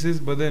effect this is,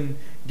 but then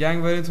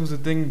gang violence was a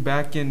thing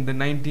back in the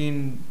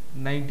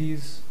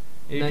 1990s,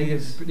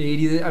 80s.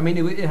 80s. I mean,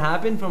 it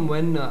happened from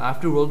when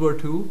after World War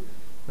II,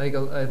 like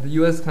the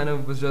U.S. kind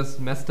of was just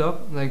messed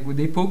up. Like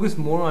they focused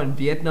more on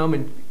Vietnam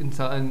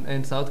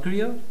and South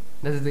Korea.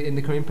 That is in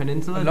the Korean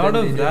Peninsula. A lot than they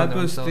of did on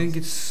rappers themselves. think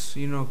it's,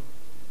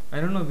 I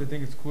don't know if they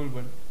think it's cool,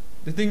 but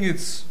they think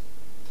it's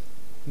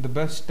the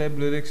best type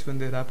lyrics when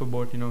they rap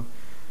about,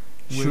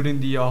 shooting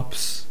the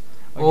ops.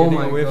 Or Oh getting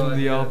my away God, from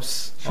the yeah.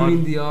 ops.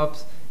 Shooting the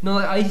ops. No,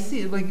 I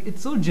see. Like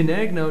it's so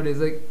generic nowadays.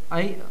 Like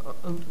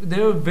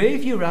there are very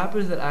few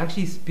rappers that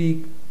actually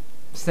speak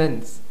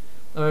sense,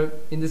 or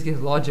in this case,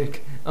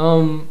 logic.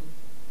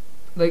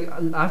 Like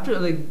after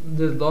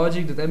there's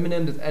Logic, there's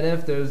Eminem, there's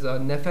NF, there's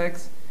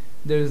Nefx,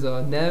 there's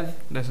Nev.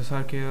 That's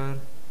SRKR.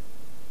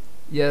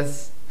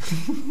 Yes.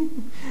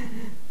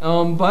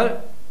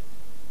 But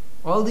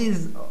all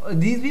these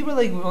people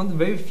like on the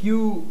very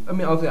few. I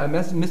mean, obviously I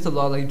missed a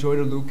lot like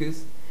Jordan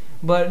Lucas,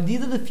 but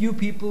these are the few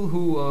people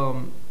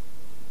who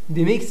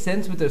they make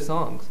sense with their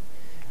songs.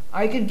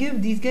 I could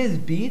give these guys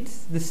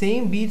beats, the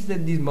same beats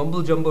that these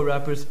mumble jumbo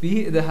rappers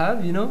they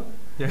have, Yeah.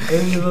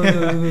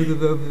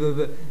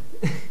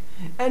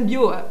 and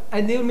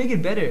they'll make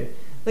it better.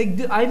 Like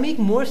I make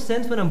more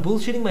sense when I'm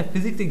bullshitting my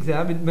physics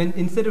exam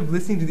instead of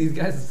listening to these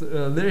guys'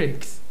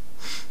 lyrics.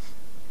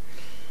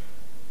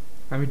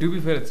 I mean, to be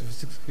fair, it's a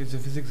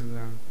physics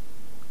exam.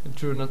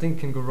 True, nothing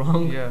can go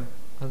wrong Yeah.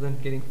 other than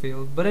getting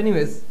failed. But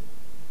anyways,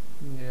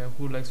 Yeah,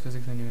 who likes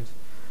physics anyways?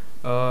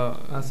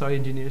 sorry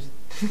engineers.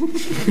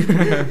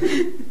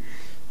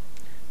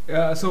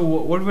 Yeah, so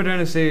what we're trying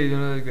to say is,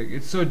 like,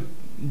 it's so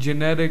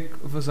generic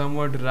for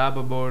someone to rap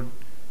about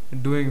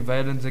doing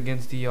violence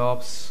against the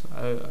ops,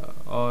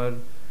 or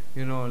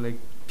like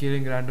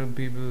killing random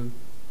people,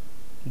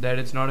 that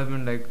it's not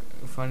even like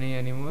funny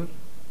anymore.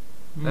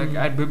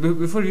 Like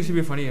before it used to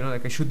be funny,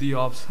 like I shoot the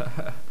ops,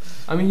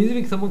 I mean, used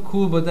to be somewhat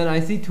cool, but then I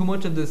see too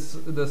much of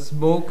the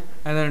smoke.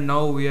 and then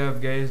now we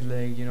have guys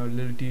like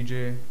Lil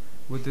TJ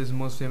with his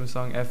most famous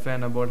song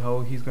FN about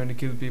how he's going to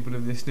kill people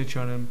if they snitch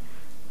on him.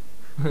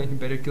 You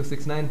better kill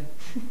 6ix9ine.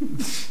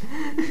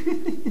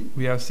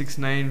 We have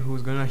 6ix9ine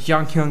who's gonna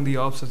hyang the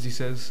ops, as he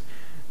says.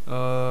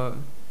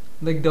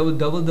 Like double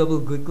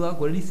glick glock.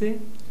 What did he say?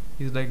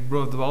 He's like,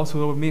 bro, if the ops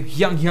were over me,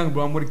 hyang,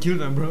 bro, I'm gonna kill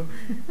them, bro.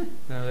 And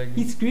I'm like,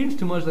 He screams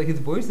too much. Like his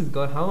voice is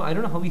gone. I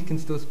don't know how he can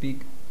still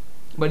speak,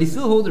 but he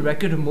still holds the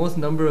record of most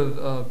number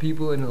of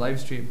people in a live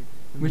stream,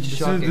 which is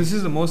shocking. this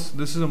is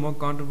a more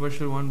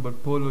controversial one,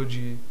 but Polo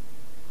G.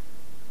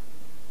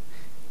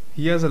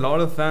 He has a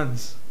lot of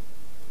fans,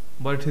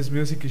 but his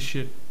music is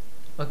shit.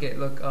 Okay,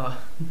 look.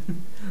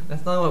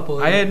 That's not what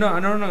Polo.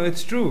 No,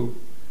 it's true.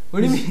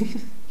 What do you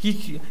mean?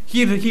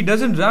 He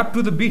doesn't rap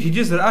to the beat. He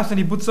just raps and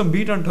he puts some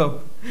beat on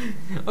top.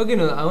 Okay,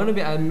 no, I want to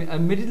be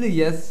admittedly,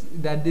 yes,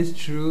 that is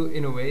true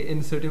in a way, in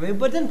a certain way.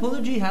 But then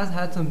Polo G has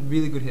had some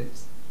really good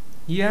hits.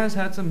 He has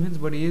had some hits,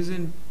 but he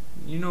isn't,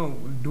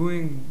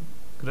 doing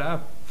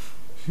rap.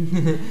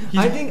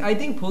 I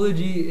think Polo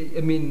G.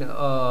 I mean,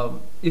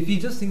 if he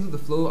just sings with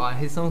the flow,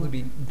 his songs would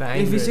be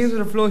bangers. If he sings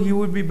with the flow, he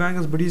would be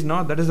bangers, but he's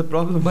not. That is the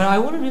problem. But I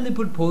want to really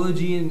put Polo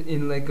G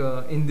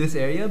in this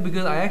area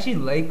because I actually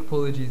like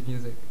Polo G's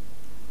music.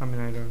 I mean,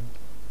 I don't.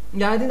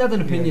 Yeah, I think that's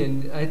an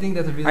opinion. I think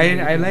that's a really. good I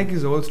opinion. like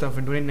his old stuff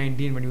in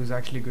 2019 when he was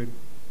actually good.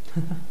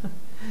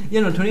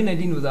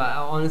 2019 was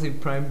honestly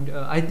prime.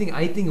 I think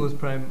it was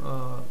prime.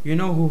 You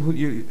know who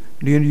you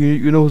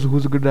know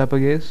who's a good rapper,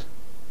 guys?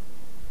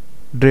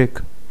 Drake.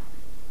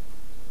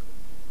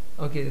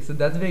 Okay, so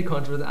that's very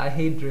controversial. I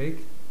hate Drake,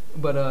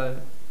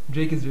 but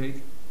Drake is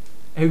Drake.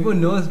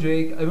 Everyone knows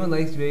Drake. Everyone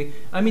likes Drake.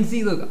 I mean,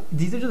 see, look,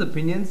 these are just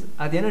opinions.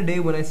 At the end of the day,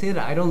 when I say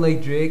that I don't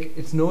like Drake,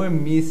 it's nowhere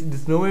me.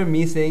 It's nowhere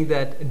me saying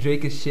that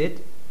Drake is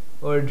shit,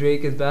 or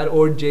Drake is bad,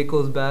 or J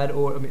Cole's bad,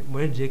 or I mean,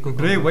 where did J Cole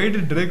come from? Why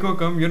did Draco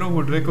come? You know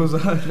who Dracos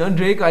are. Not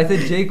Drake. I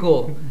said J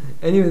Cole.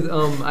 Anyways,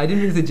 I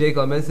didn't really say J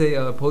Cole. I meant to say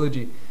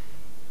Apology.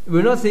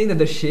 We're not saying that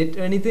they're shit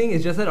or anything.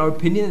 It's just that our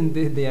opinion,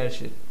 they are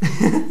shit.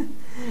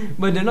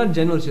 But they're not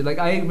general shit. Like,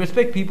 I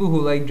respect people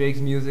who like Drake's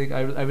music.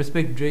 I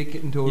respect Drake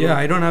in total. Yeah,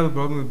 I don't have a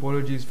problem with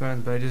Polo G's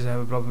fans, but I just have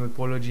a problem with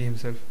Polo G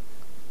himself.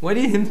 What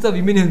do you himself?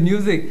 You mean his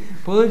music?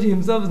 Polo G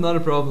himself is not a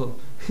problem.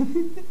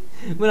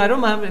 But I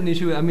don't have an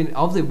issue. I mean,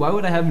 obviously, why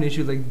would I have an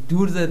issue? Like,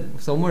 dudes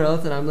that somewhere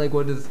else, and I'm like,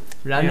 what is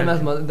random Yeah.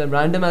 ass the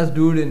random ass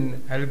dude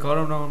in? I'll call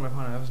him now on my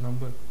phone. I have his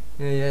number.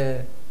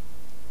 Yeah.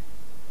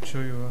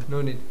 Show you.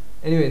 No need.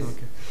 Anyways.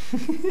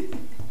 Okay.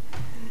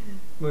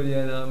 But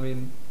yeah, no, I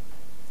mean,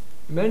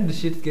 imagine the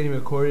shit's getting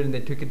recorded and they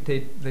took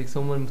it like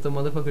some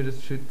motherfucker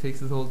just takes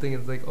this whole thing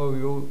and it's like,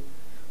 oh,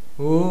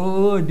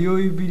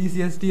 DOE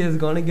PDCST has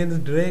gone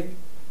against Drake.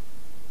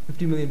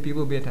 50 million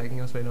people will be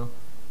attacking us right now.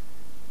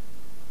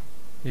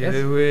 Yeah, Yes?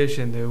 they wish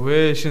and they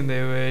wish and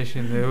they wish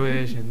and they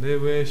wish and they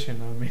wish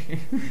and I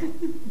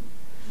mean.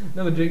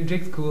 No, but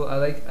Drake's cool.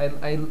 I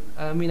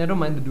mean, I don't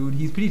mind the dude.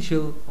 He's pretty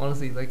chill,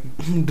 honestly. Like,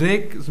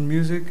 Drake's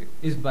music,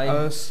 his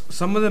vibe.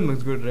 some of them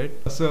is good, right?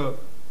 So,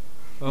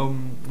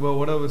 well,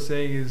 what I was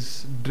saying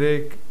is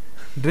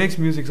Drake's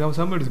music, some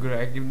of it is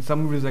good.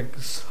 Some of it is like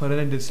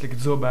horrendous, like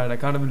it's so bad I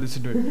can't even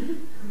listen to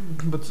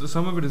it. But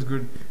some of it is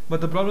good.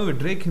 But the problem with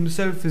Drake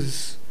himself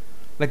is,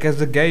 like, as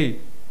a guy,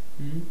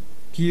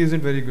 he isn't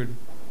very good.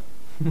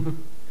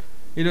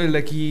 You know,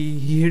 like he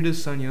hid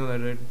his son, you know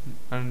that, right?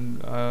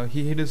 And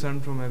he hid his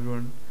son from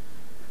everyone.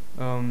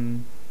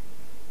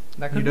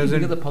 That he could be doesn't-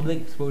 because of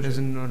public exposure.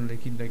 Doesn't know,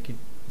 like he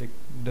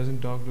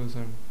doesn't talk to his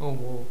son, Oh,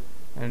 whoa.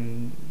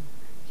 and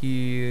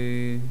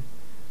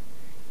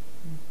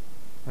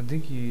I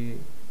think he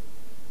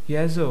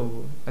has a,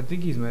 I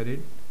think he's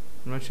married.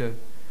 I'm not sure.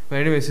 But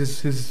anyways,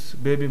 his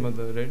baby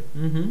mother, right?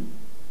 Mm-hmm.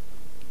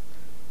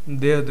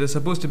 They're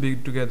supposed to be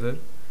together,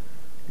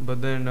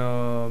 but then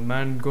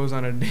man goes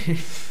on a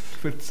date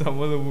with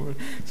some other woman.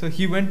 So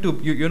he went to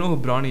you know who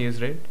Bronny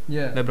is, right?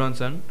 Yeah. LeBron's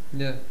son.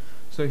 Yeah.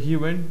 So he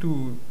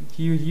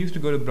used to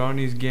go to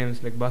Bronny's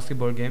games, like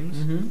basketball games,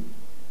 Mm-hmm.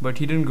 but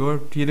he didn't go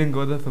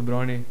there for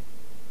Bronny.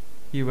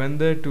 He went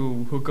there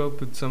to hook up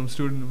with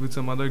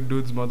some other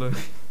dude's mother.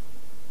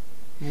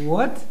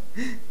 What?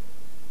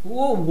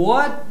 Whoa,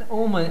 what?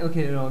 Oh my,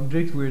 okay, no,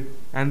 Drake's weird.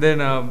 And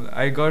then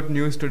I got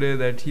news today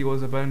that he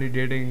was apparently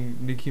dating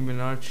Nicki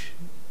Minaj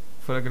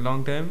for like a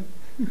long time.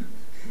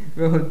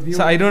 Bro,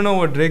 So I don't know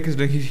what Drake is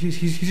doing.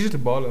 He's just a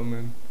baller,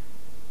 man.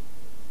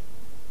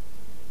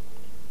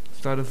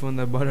 Started from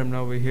the bottom,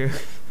 now we're here.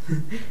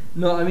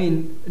 No, I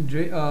mean,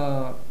 Drake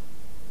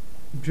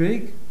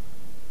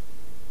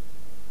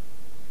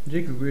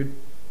is weird.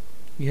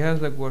 He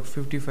has like what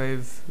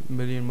 55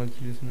 million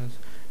monthly listeners.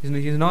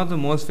 He's not the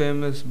most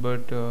famous,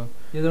 but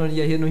He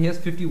has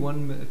 50,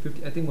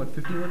 I think what,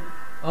 51?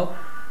 Oh,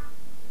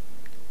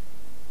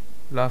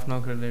 laugh now,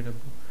 cry later.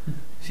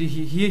 See,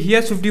 he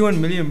has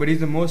 51 million, but he's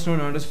the most known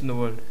artist in the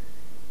world.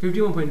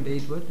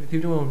 51.8, what?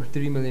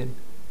 51.3 million.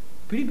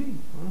 Pretty big,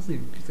 honestly.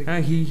 It's like,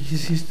 And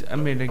he's I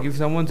mean, like if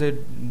someone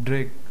said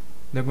Drake,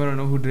 they're gonna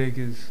know who Drake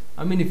is.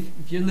 I mean,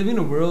 if you're living in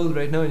a world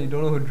right now and you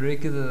don't know who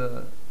Drake is,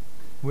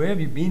 where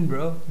have you been,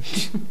 bro?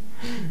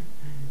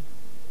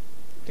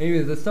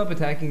 Anyways, let's stop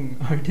attacking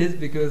artists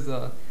because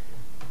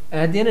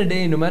at the end of the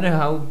day, no matter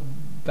how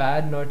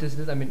bad an artist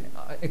is, I mean,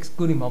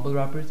 excluding mumble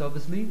rappers,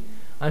 obviously,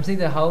 I'm saying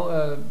that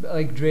how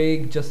like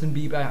Drake, Justin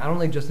Bieber, I don't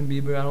like Justin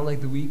Bieber, I don't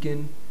like The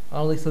Weeknd, I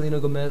don't like Selena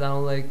Gomez, I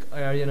don't like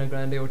Ariana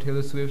Grande or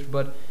Taylor Swift,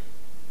 but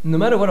no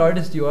matter what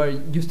artist you are,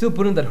 you still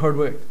put in that hard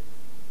work.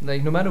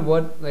 Like no matter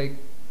what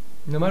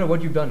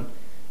you've done,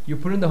 you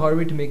put in the hard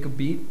work to make a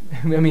beat.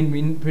 I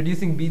mean,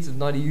 producing beats is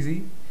not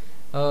easy.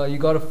 You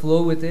gotta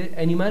flow with it,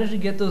 and you manage to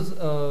get those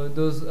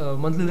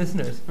monthly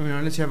listeners. I mean,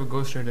 unless you have a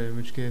ghostwriter, in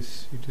which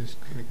case you just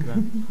like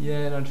that.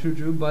 Yeah, not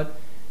true, but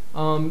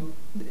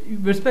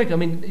respect. I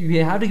mean,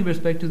 you have to give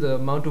respect to the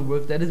amount of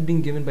work that is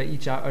being given by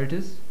each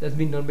artist. That's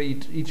being done by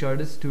each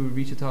artist to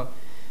reach the top.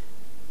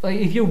 Like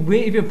if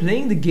you're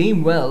playing the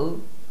game well,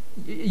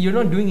 you're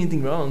not doing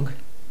anything wrong.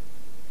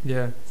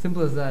 Yeah.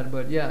 Simple as that.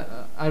 But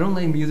yeah, I don't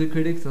like music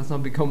critics. Let's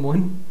not become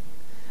one.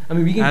 I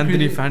mean, we can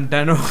Anthony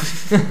Fantano.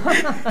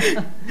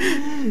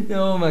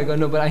 Oh my god,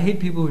 no! But I hate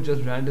people who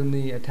just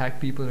randomly attack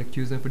people and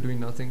accuse them for doing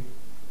nothing.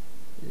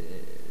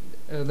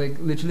 Like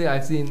literally,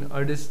 I've seen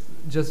artists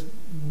just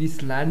be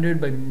slandered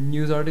by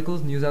news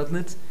articles, news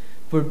outlets,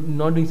 for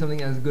not doing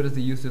something as good as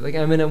they used to. Like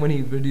Eminem when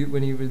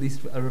he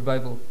released a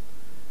Revival.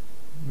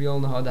 We all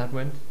know how that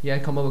went. He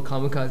had come up with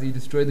Kamikaze,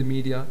 destroyed the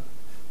media,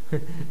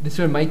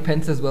 destroyed Mike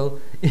Pence as well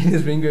in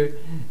his ringer.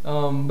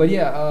 But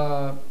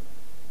yeah,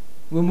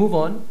 we'll move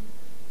on.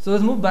 So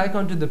let's move back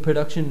onto the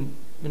production,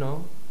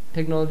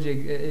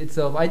 technology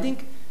itself. I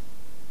think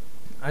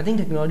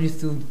technology is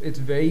still, it's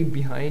very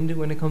behind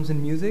when it comes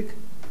in music.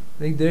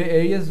 Like there are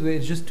areas where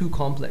it's just too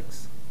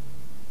complex.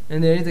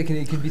 And there is it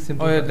can be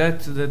simple. Oh yeah,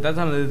 that's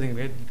another thing,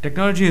 right?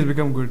 Technology has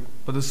become good,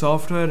 but the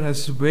software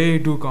has way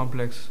too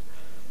complex.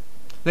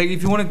 Like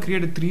if you want to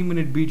create a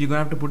 3-minute beat, you're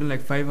gonna have to put in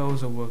like 5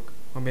 hours of work,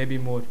 or maybe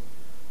more.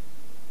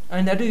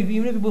 And that too,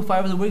 even if you put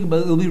 5 hours of work, but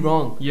it'll be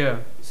wrong.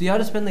 Yeah. So you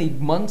have to spend like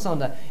months on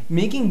that.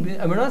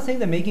 We're not saying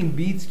that making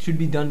beats should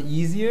be done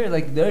easier.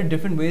 Like there are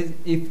different ways.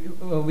 If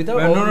without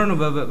Well, all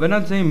no. We're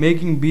not saying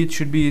making beats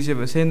should be easier.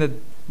 We're saying that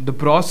the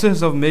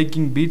process of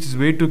making beats is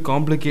way too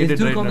complicated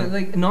it's too right now.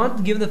 like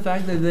not given the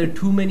fact that there are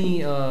too many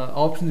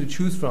options to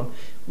choose from.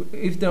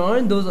 If there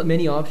aren't those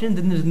many options,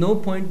 then there's no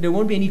point. There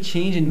won't be any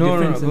change in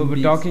difference. No. in We're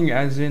beats. talking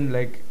as in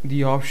like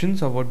the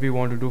options of what we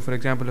want to do. For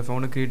example, if I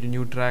want to create a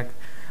new track,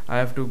 I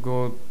have to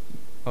go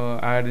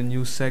add a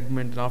new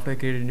segment. And after I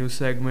create a new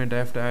segment, I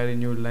have to add a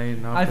new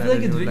line. I feel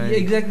like it's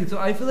exactly. So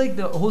I feel like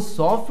the whole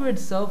software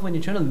itself, when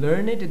you're trying to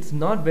learn it, it's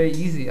not very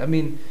easy. I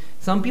mean,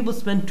 some people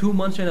spend 2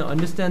 months trying to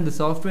understand the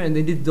software and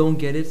they just don't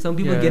get it. Some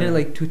people get it in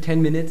like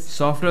 10 minutes.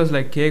 Softwares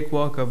like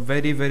Cakewalk are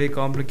very, very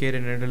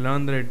complicated, and to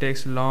learn that it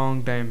takes a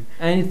long time.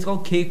 And it's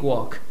called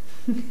Cakewalk.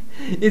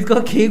 It's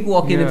called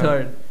Cakewalk and it's Yeah.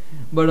 hard.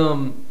 But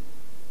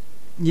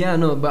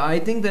but I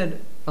think that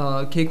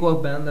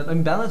Cakewalk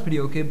BandLab's pretty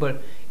okay,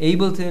 but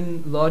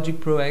Ableton, Logic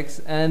Pro X,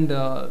 and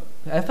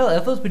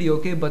FL's pretty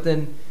okay, but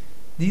then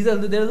they're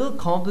a little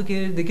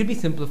complicated. They could be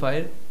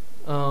simplified.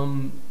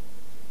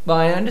 But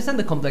I understand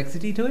the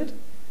complexity to it,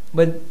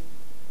 but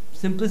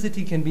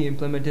simplicity can be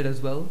implemented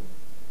as well.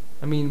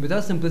 I mean,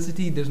 without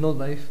simplicity, there's no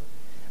life.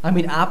 I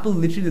mean, Apple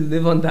literally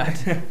live on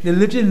that. They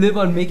literally live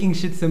on making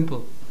shit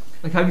simple.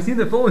 Like, have you seen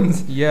the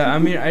phones? Yeah, I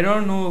mean, I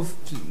don't know if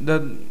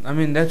that. I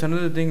mean, that's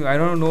another thing. I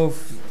don't know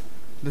if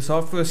the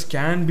softwares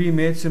can be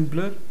made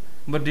simpler,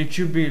 but it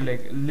should be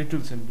like a little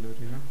simpler,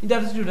 you know.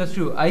 That's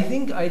true. I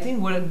think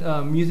what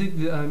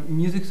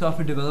music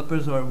software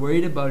developers are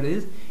worried about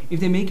is if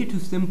they make it too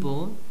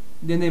simple,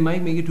 then they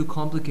might make it too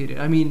complicated.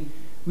 I mean,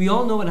 we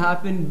all know what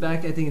happened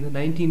back, I think, in the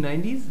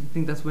 1990s. I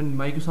think that's when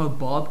Microsoft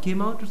Bob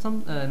came out or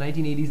some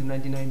 1980s and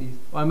 1990s.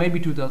 Or it might be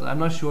 2000. I'm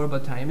not sure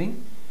about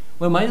timing.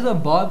 When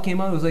Microsoft Bob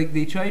came out, it was like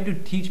they tried to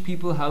teach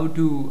people how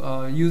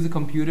to use a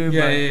computer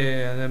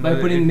by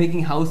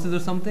making houses or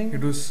something.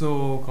 It was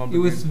so complicated. It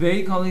was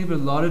very complicated for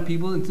a lot of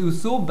people. It was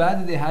so bad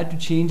that they had to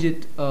change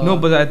it. No,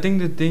 but I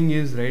think the thing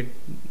is, right,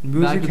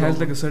 music to has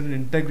the- like a certain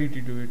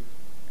integrity to it,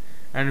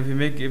 and if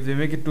they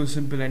make it too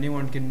simple,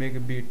 anyone can make a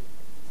beat.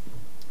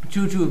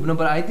 True. No,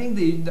 but I think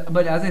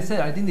but as I said,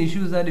 I think the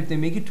issue is that if they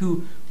make it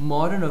too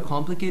modern or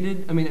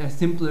complicated,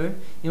 simpler,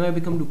 it might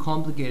become too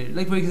complicated.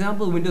 Like for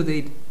example, Windows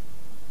 8,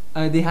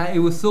 it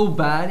was so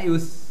bad. It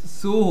was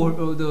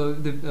so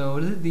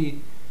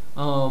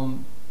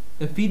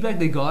the feedback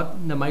that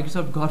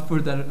Microsoft got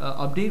for that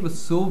update was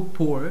so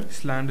poor.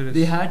 Slanderous.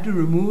 They had to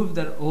remove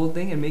that whole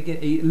thing and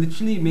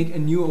literally make a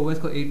new OS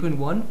called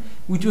 8.1,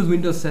 which was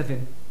Windows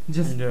 7.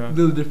 Just a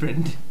little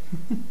different.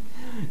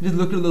 Just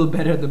looked a little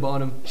better at the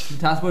bottom. The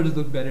taskbar just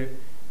looked better.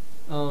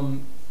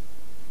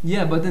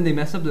 But then they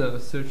messed up the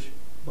search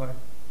bar.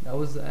 That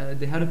was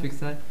they had to fix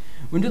that.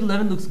 Windows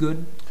 11 looks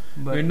good.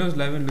 But Windows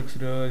 11 looks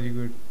really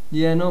good.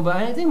 Yeah, no, but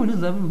I think Windows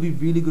 11 will be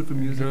really good for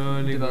music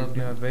Really development.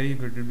 good. Yeah, very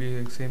good. It'll be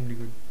extremely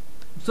good.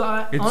 So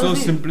It's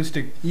honestly, so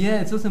simplistic.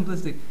 Yeah, it's so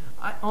simplistic.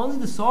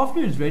 Honestly, the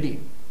software is ready.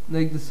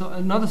 Like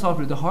not the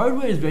software, the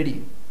hardware is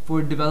ready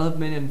for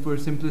development and for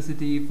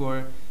simplicity,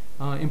 for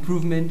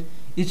improvement.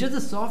 It's just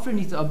the software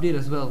needs to update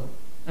as well.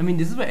 I mean,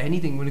 this is for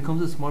anything. When it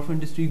comes to the smartphone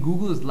industry,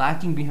 Google is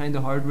lacking behind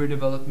the hardware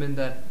development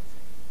that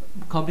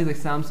companies like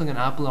Samsung and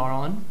Apple are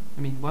on.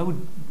 I mean, why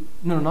would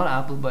not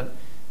Apple, but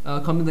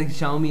companies like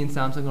Xiaomi and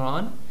Samsung are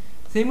on.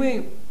 Same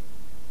way,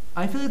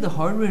 I feel like the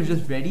hardware is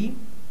just ready,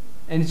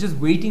 and it's just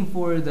waiting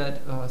for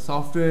that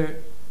software,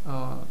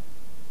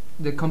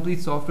 the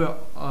complete software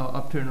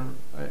upturn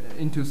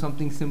into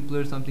something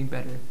simpler, something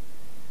better.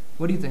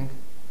 What do you think?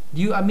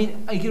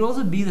 It could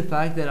also be the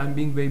fact that I'm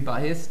being very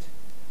biased.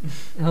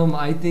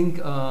 I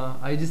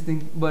just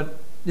think, but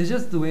it's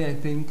just the way I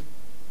think.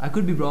 I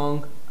could be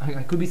wrong.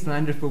 I could be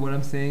slandered for what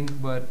I'm saying,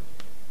 but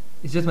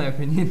it's just my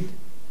opinion.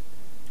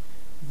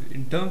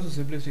 In terms of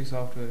simplistic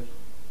software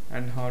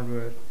and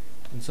hardware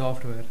and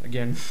software,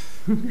 again,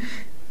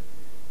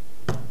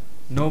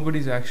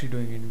 nobody's actually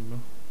doing it, you know.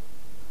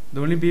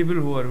 The only people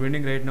who are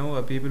winning right now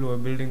are people who are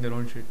building their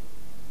own shit.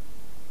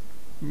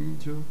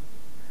 True.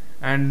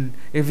 And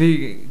if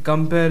we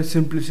compare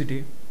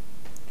simplicity,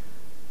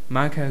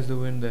 Mac has the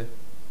win there.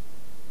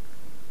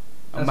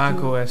 That's Mac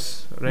true.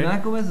 OS, right?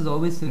 Mac OS is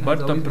always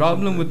But the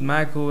problem with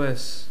Mac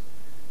OS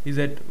is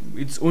that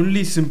it's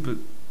only simple.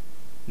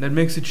 That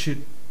makes it shit.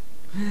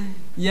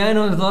 Yeah, I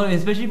know. There's a lot,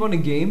 especially on a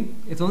game.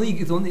 It's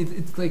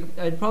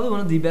like probably one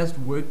of the best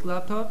work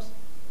laptops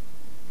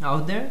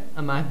out there.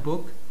 A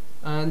MacBook,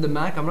 and the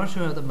Mac. I'm not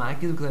sure how the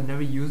Mac is because I've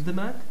never used the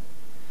Mac,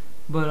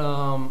 but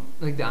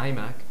like the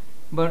iMac.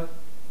 But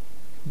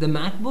the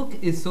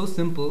MacBook is so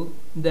simple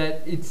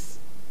that it's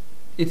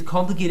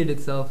complicated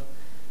itself.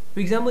 For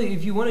example,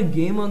 if you want to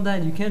game on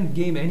that, you can't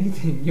game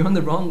anything. You're on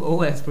the wrong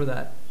OS for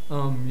that.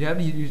 You have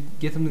to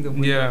get something that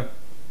Yeah.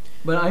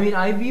 But I mean,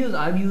 I've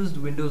used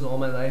Windows all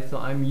my life, so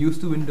I'm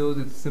used to Windows.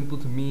 It's simple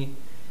to me.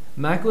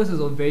 macOS is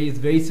it's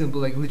very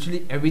simple. Like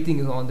literally everything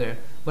is on there.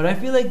 But I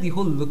feel like the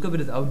whole look of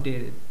it is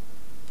outdated.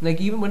 Like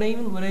even when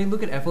I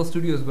look at FL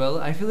Studio as well,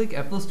 I feel like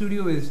FL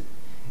Studio is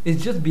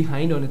just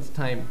behind on its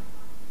time.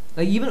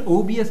 Like even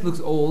OBS looks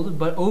old,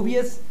 but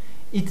OBS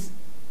it's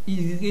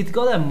it's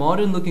got that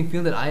modern looking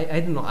feel that I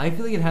don't know. I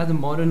feel like it has a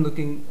modern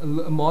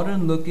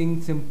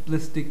looking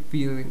simplistic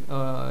feeling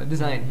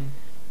design. Mhm.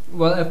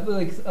 Well,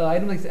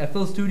 items like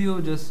FL Studio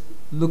just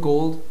look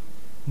old.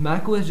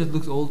 macOS just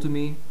looks old to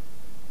me.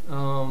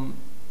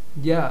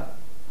 Yeah,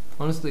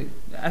 honestly.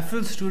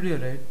 FL Studio,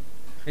 right?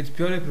 It's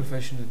purely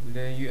professional.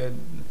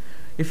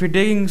 If you're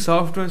taking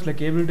softwares like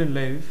Ableton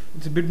Live,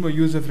 it's a bit more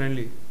user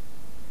friendly,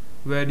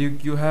 where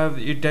you have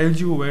it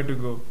tells you where to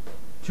go.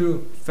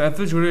 True.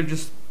 FL Studio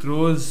just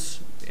throws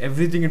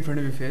everything in front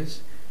of your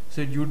face,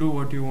 so you do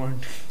what you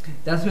want.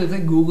 That's what it's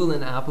like Google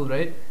and Apple,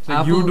 right? So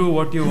Apple, you do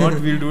what you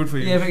want, we'll do it for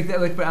you. Yeah,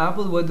 like for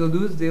Apple, what they'll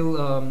do is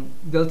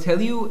they'll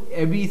tell you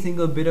every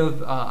single bit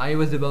of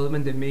iOS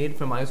development they made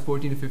from iOS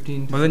 14 to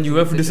 15. But then you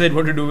have to decide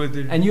what to do with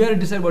it. And you have to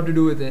decide what to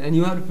do with it, and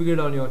you have to figure it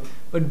out on your own.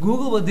 But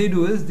Google, what they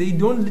do is they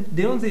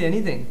don't say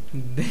anything.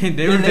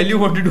 They will tell you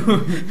what to do.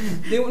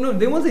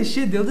 They won't say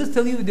shit. They'll just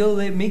tell you. They'll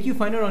like, make you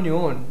find out on your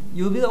own.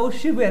 You'll be like, oh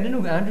shit, wait, I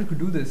didn't know Android could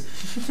do this.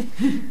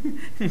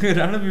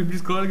 Randomly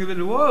just calling it.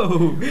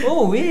 Whoa!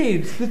 Oh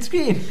wait, split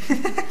screen.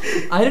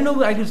 I didn't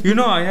know I could. You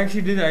know, I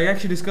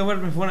actually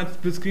discovered my phone at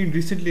split screen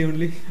recently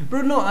only.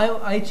 Bro, no,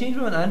 I changed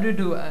from an Android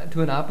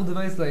to an Apple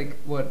device like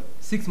what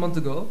 6 months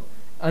ago,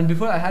 and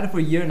before I had it for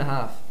a year and a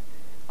half.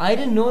 I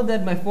didn't know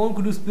that my phone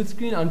could do split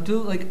screen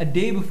until like a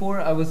day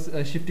before I was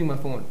shifting my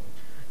phone.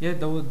 Yeah,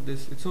 that was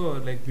this. It's so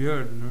like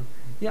weird, you know.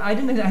 Yeah, I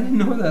didn't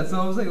know that,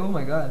 so I was like, oh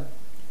my god.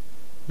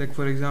 Like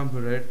for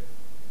example, right?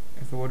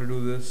 If I were to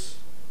do this,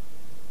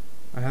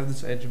 I have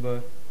this edge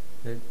bar,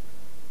 right?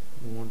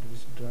 I want to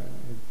just drag.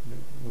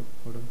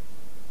 Hold on,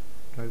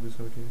 drag this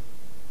out here.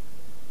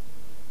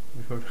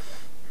 Drag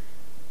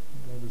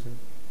this out.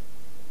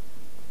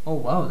 Oh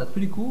wow, that's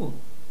pretty cool.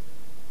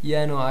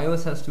 Yeah, no,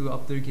 iOS has to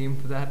up their game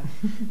for that.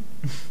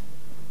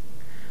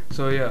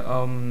 So yeah,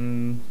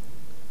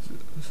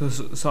 so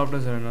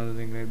softwares are another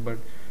thing, right? But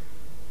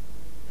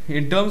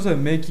in terms of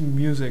making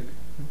music,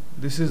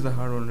 this is the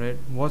hard one, right?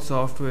 What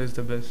software is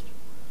the best?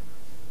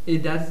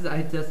 That's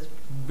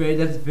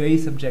very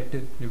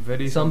subjective.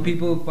 Very. Some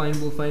people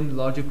will find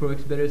Logic Pro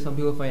X better. Some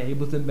people find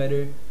Ableton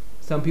better.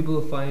 Some people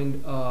will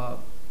find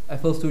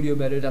FL Studio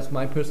better. That's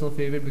my personal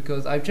favorite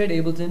because I've tried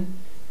Ableton.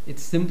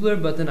 It's simpler,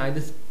 but then I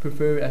just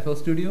prefer FL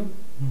Studio.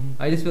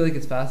 Mm-hmm. I just feel like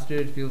it's faster.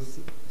 It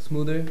feels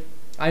smoother.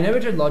 I never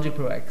tried Logic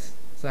Pro X,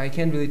 so I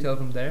can't really tell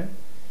from there.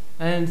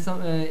 And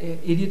some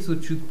idiots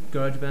would choose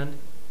GarageBand.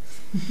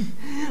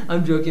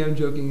 I'm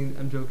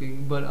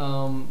joking. But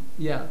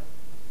yeah.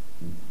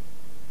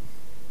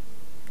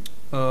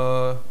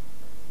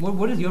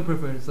 What is your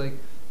preference? Like,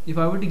 if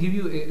I were to give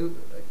you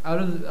out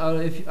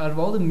of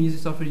all the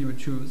music software you would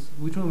choose,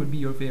 which one would be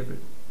your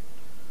favorite?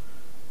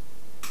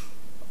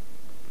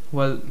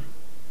 Well,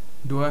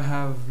 do I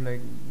have like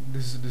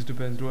this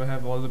depends. Do I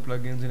have all the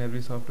plugins in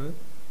every software?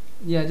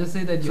 Yeah, just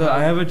say that.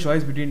 I have a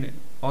choice between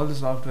all the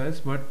softwares,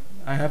 but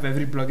I have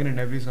every plugin in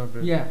every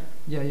software. Yeah,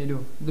 you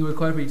do. They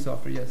require for each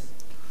software. Yes.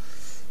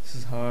 This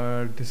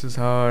is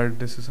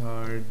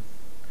hard.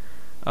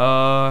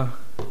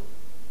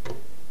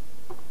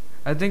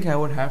 I think I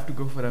would have to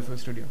go for FL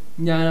Studio.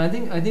 Yeah, and I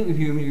think if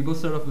we both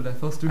start off with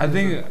FL Studio. I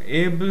think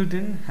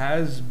Ableton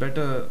has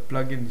better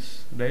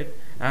plugins, right?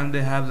 And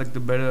they have like the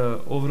better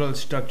overall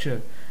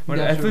structure. But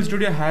Yeah, FL true.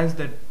 Studio has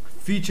that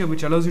feature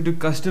which allows you to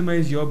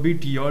customize your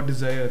beat to your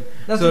desire.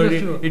 That's So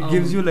true. it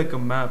gives you like a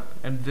map,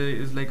 and there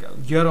is like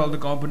here are all the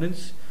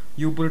components.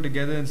 You put it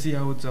together and see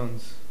how it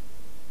sounds.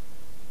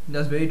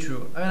 That's very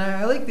true. I mean,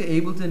 I like the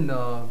Ableton.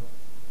 What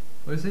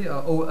do you say?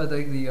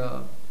 Like the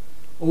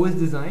OS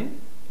design.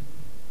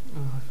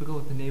 Oh, I forgot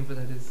what the name for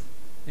that is.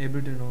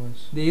 Ableton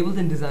OS. The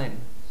Ableton design.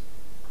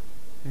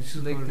 It's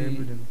just like called the-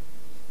 Ableton.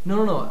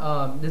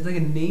 No. There's like a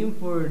name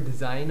for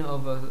design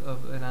of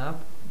an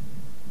app.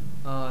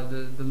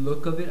 The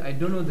look of it. I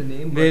don't know the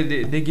name. But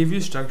They give you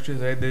structures,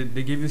 right?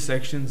 They give you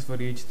sections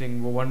for each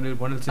thing. One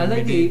will say I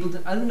like MIDI. the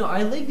Ableton. I don't know.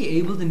 I like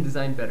the Ableton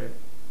design better.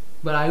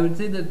 But I would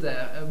say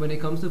that when it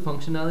comes to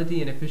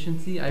functionality and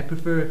efficiency, I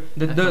prefer.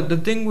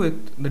 The thing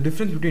with the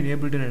difference between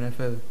Ableton and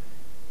FL,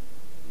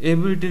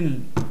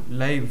 Ableton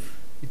Live,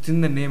 it's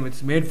in the name.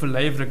 It's made for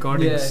live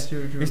recordings.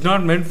 Yeah, true. It's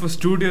not meant for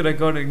studio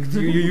recordings.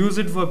 you use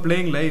it for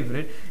playing live,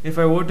 right? If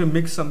I were to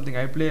mix something,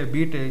 I play a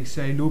beat,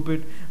 I loop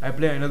it. I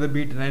play another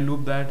beat and I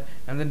loop that,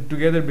 and then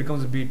together it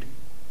becomes a beat.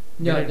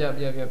 Yeah, Right?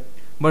 yeah.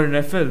 But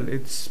in FL,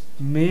 it's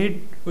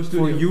made For for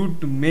studio. you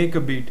to make a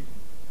beat,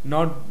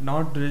 not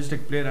to just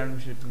like play random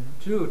shit.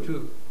 You know?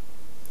 True.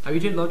 Have you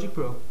tried Logic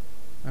Pro?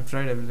 I've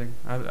tried everything.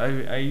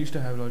 I used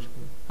to have Logic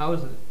Pro. How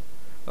is it?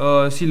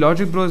 See,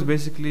 Logic Pro is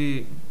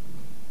basically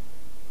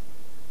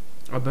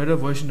a better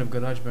version of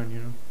GarageBand, you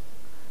know.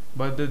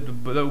 But the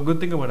good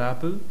thing about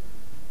Apple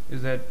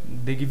is that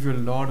they give you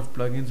a lot of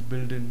plugins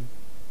built in.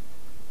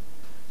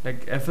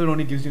 Like FL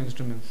only gives you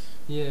instruments.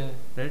 Yeah.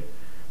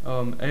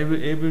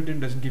 Ableton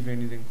doesn't give you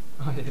anything.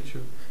 Oh yeah,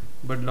 true.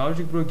 But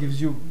Logic Pro gives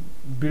you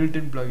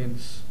built-in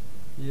plugins.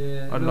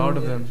 Yeah. A lot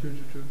of them.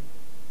 True.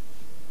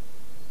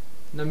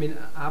 I mean,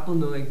 Apple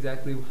know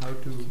exactly how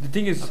to. The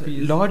thing is,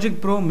 appease. Logic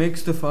Pro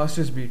makes the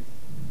fastest beat.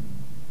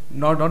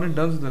 Not in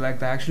terms of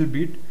the actual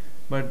beat,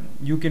 but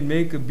you can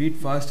make a beat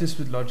fastest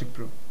with Logic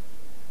Pro.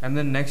 And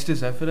then next is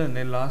FL, and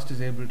then last is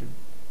Ableton.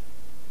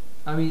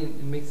 I mean,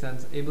 it makes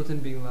sense.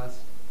 Ableton being last.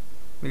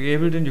 Like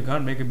Ableton, you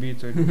can't make a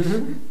beat, so it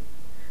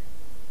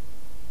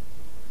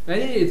I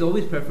think it's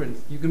always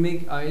preference. You can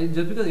make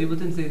just because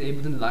Ableton says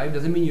Ableton Live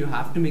doesn't mean you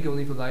have to make it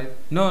only for live.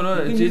 No,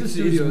 You can use it's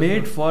the studio as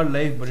made well. for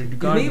live, but you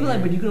It's can't. made for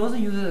live, but you can also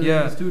use it as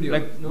Yeah, a studio.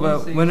 like No well,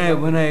 one's saying when I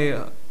stop when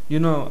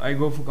it. I I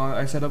go for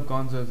I set up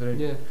concerts, right?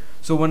 Yeah.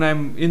 So when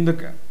I'm in the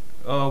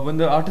when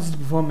the artist is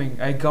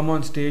performing, I come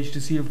on stage to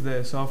see if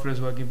the software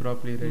is working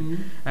properly, right? Mhm.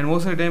 And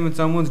most of the time, when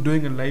someone's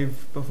doing a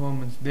live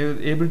performance,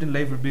 Ableton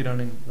Live will be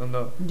running on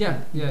the. Yeah.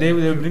 They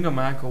will true. bring a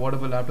Mac or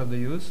whatever laptop they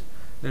use.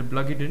 They'll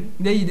plug it in.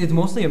 It's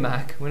mostly a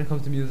Mac when it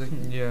comes to music.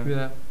 Yeah.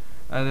 Yeah.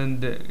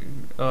 And then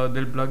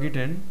they'll plug it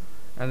in,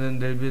 and then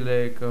they'll be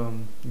like,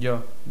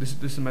 this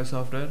is my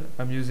software.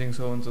 I'm using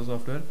so and so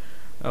software.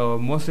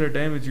 Most of the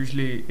time, it's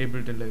usually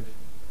Ableton Live,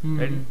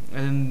 right?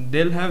 Mhm. And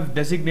they'll have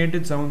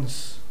designated sounds,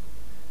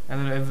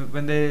 and then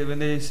when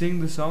they sing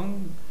the song,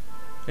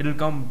 it'll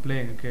come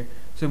playing. Okay,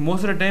 so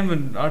most of the time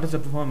when artists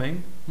are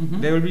performing,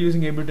 Mhm. they will be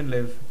using Ableton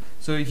Live.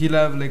 So he'll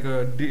have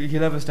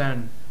he'll have a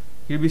stand.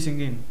 He'll be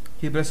singing.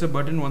 He press a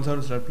button, one sound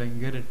will start playing.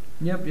 Get it?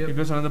 Yep. He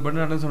press another button,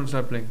 another sound will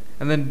start playing,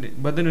 and then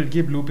it'll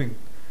keep looping.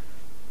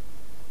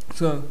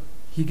 So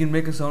he can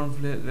make a sound.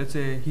 Let's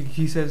say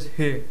he says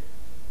hey,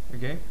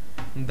 okay,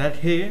 and that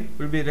hey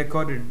will be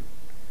recorded,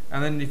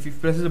 and then if he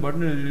presses a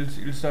button,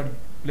 it'll start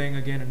playing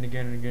again and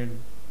again and again.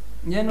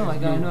 Yeah. No. I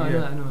It's know. loop, I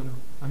yeah.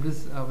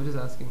 know. We're just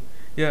asking.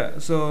 Yeah,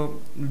 so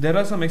there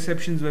are some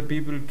exceptions where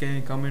people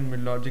can come in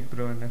with Logic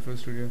Pro and FL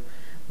Studio,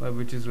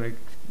 which is like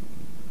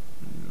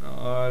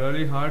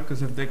really hard,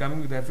 because if they're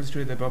coming with FL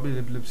Studio, they're probably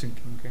lip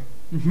syncing.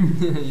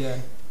 Okay. Yeah.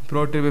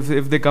 Pro tip: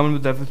 if they come in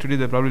with FL Studio,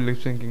 they're probably lip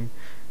syncing,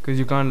 because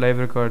you can't live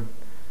record.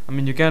 I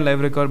mean, you can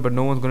live record, but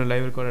no one's gonna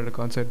live record at a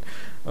concert.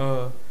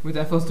 With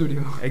FL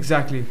Studio.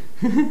 Exactly.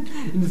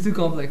 It's too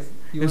complex.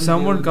 You If won't be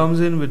someone able to- comes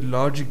in with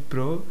Logic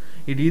Pro,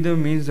 it either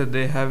means that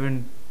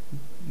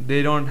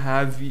they don't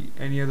have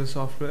any other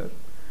software,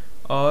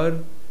 or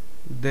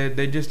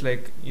they just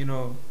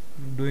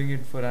doing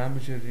it for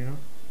amateur.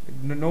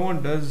 No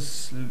one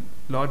does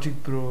Logic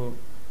Pro.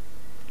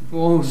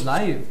 Oh,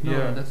 live? No,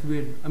 Yeah. that's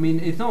weird. I mean,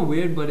 it's not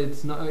weird, but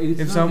it's not. It's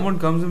If not someone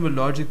comes in with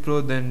Logic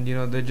Pro, then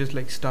they're just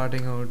like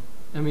starting out.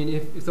 I mean,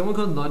 if someone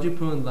calls Logic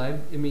Pro and live,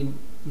 I mean,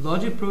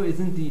 Logic Pro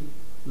isn't the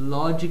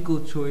logical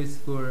choice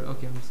for.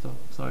 Okay, I'm stop.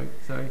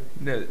 Sorry.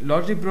 The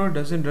Logic Pro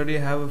doesn't really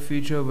have a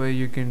feature where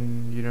you can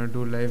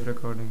do live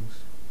recordings.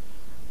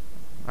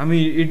 I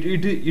mean,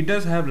 it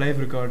does have live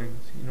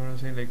recordings. You know what I'm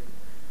saying? Like,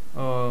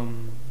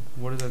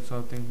 what is that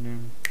sort of thing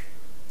name?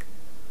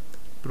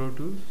 Pro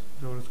Tools?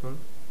 Is that what it's called?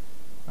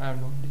 I have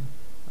no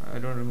idea. I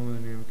don't remember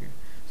the name. Okay.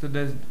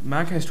 So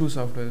Mac has two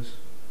softwares.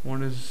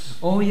 One is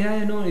Oh yeah,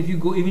 I know. If you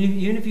go,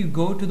 even if you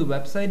go to the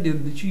website, they'll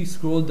literally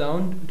scroll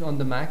down on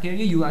the Mac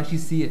area. You actually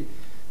see it.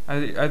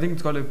 I think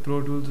it's called like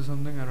Pro Tools or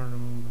something. I don't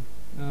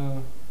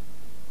remember.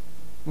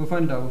 We'll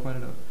find it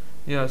out.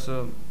 Yeah.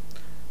 So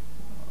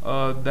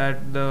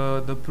that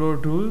the Pro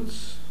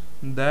Tools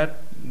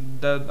that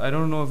I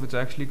don't know if it's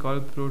actually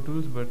called Pro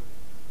Tools, but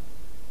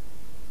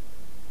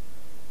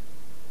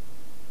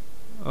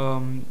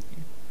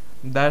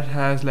that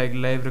has like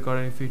live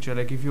recording feature.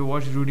 Like if you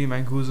watch Rudy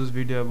Mancuso's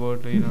video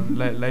about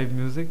live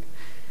music,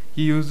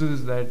 he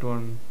uses that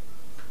one.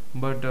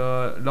 But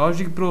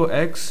Logic Pro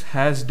X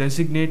has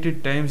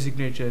designated time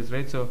signatures,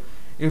 right? So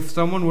if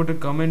someone were to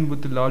come in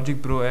with the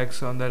Logic Pro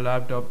X on their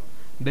laptop,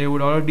 they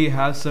would already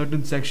have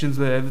certain sections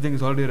where everything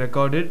is already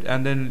recorded,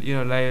 and then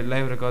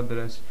live record the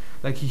rest.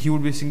 Like he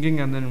would be singing,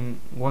 and then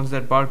once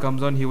that part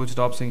comes on, he would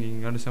stop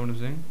singing. You understand what I'm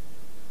saying?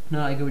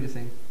 No, I get what you're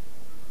saying.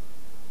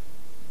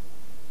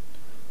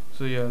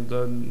 So yeah,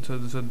 so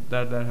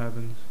that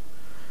happens.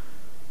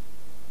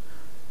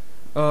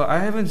 I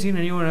haven't seen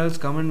anyone else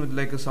come in with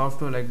like a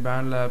software like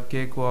BandLab,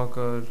 Cakewalk,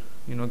 or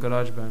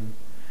GarageBand.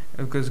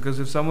 Because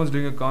if someone's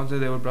doing a concert,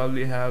 they would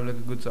probably have like a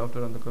good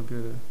software on the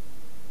computer.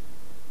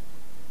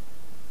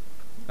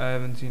 I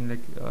haven't seen like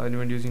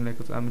anyone using like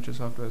amateur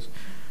softwares.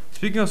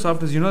 Speaking of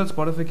softwares, you know that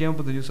Spotify came up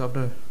with a new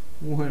software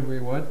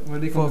Wait, what? What are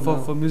they called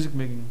now? for music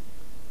making.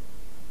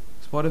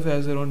 Spotify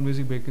has their own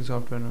music making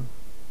software now.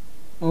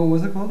 Oh,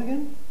 what's it called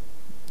again?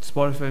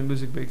 Spotify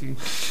music making.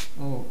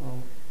 Oh,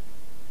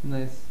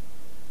 nice.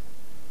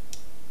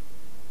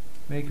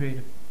 Very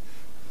creative.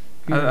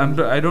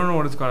 I don't know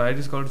what it's called. I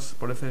just called it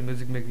Spotify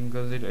music making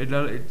because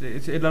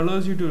it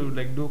allows you to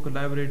like do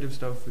collaborative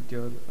stuff with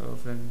your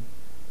friend.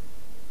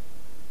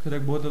 So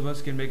like both of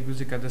us can make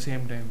music at the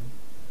same time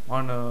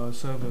on a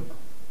server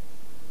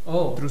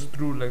Oh.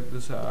 through like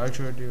this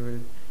Archer TV.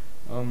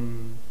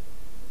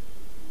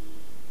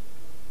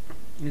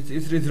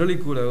 It's really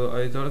cool.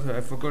 I thought I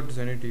forgot to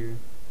send it to you.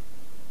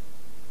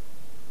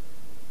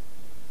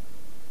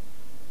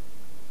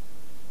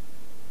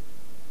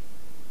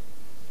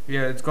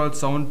 Yeah, it's called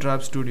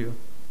Soundtrap Studio.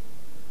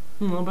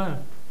 Not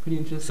bad. Pretty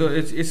interesting. So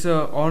it's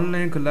a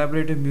online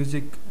collaborative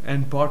music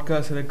and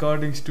podcast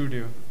recording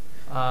studio.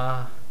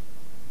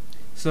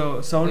 So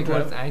like Soundtrap.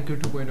 what's Anchor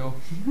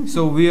 2.0?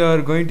 So we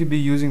are going to be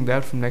using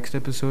that from next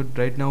episode.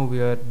 Right now we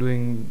are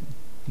doing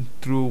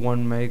through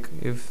one mic.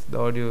 If the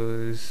audio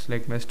is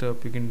like messed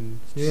up, you can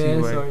see Yeah,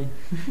 why. sorry.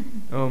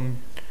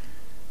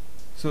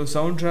 So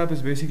Soundtrap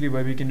is basically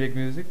where we can make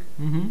music.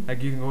 Mm-hmm.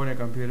 Like you can go on a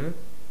computer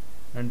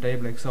and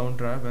type like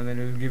Soundtrap, and then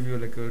it will give you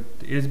like a.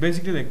 It is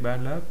basically like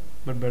BandLab,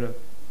 but better.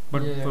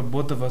 But Yeah. for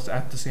both of us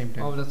at the same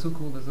time. Oh, that's so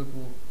cool. That's so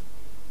cool.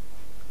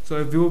 So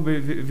if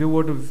we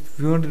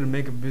wanted to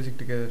make a music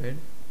together, right?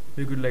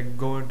 We could like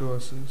go into a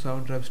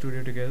Soundtrap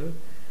studio together,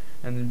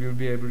 and then we would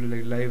be able to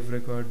like live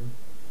record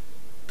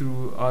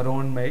through our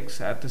own mics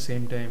at the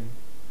same time.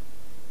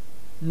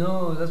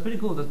 No, that's pretty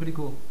cool. That's pretty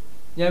cool.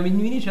 Yeah, I mean,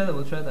 we need to try that.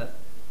 We'll try that.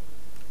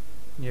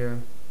 Yeah.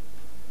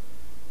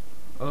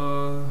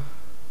 So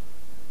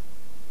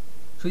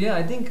yeah,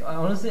 I think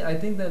honestly, I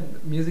think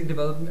that music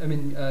development, I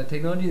mean,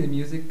 technology in the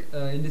music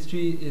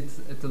industry, it's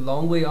a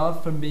long way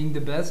off from being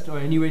the best or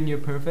anywhere near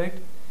perfect.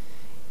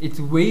 It's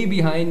way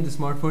behind the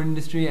smartphone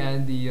industry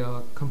and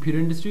the computer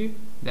industry,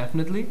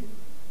 definitely.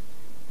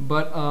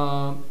 But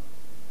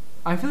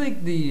I feel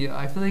like the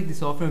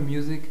software and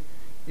music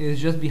is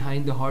just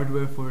behind the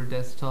hardware for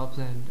desktops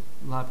and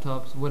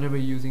laptops, whatever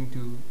you're using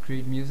to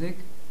create music.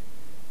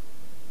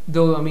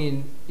 Though I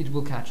mean, it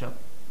will catch up.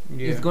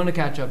 Yeah. It's going to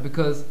catch up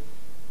because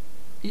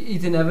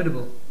it's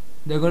inevitable.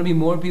 There are going to be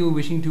more people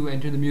wishing to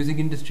enter the music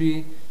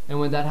industry, and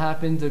when that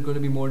happens, there's going to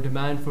be more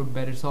demand for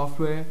better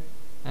software.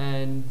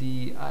 And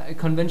the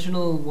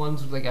conventional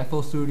ones like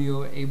FL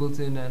Studio,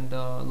 Ableton, and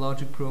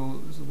Logic Pro,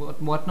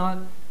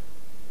 whatnot,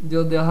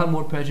 they'll have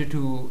more pressure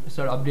to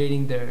start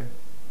updating their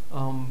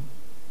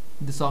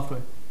the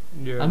software.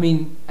 Yeah. I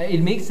mean,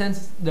 it makes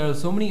sense. There are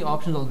so many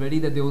options already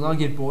that they will not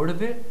get bored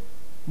of it,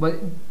 but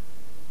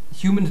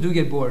humans do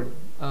get bored.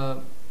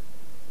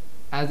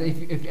 As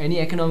if any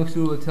economics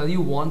tool will tell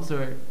you, wants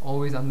are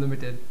always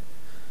unlimited.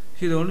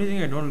 See, the only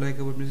thing I don't like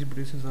about music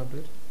producing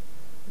software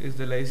is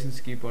the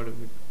license key part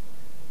of it.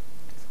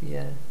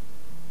 Yeah.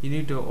 You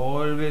need to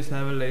always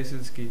have a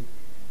license key,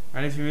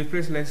 and if you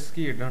misplace a license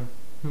key, you're done.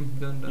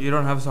 Done. You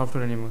don't have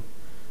software anymore.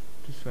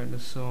 Just find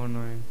it so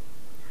annoying,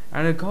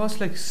 and it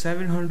costs like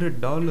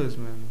 $700,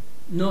 man.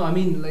 No, I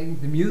mean like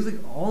the music.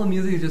 All the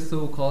music is just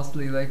so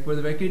costly. Like for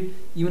the record,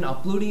 even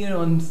uploading it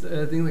on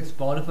things like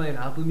Spotify and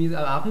Apple Music.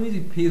 Apple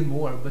Music pays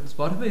more, but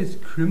Spotify is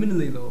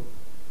criminally low.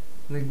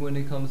 Like when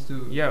it comes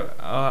to Yeah,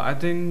 I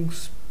think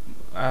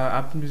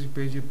Apple Music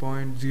pays you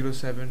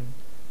 0.07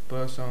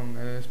 per song.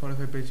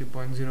 Spotify pays you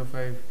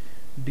 0.05.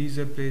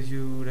 Deezer pays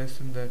you less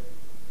than that,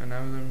 and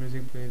Amazon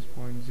Music pays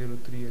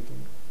 0.03, I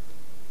think.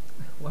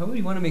 Why would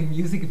you want to make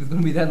music if it's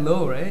going to be that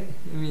low, right?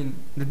 I mean,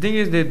 The thing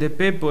is, they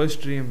pay per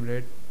stream,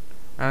 right?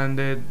 And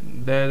their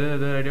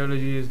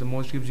ideology is the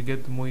more streams you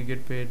get, the more you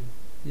get paid.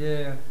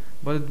 yeah.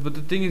 But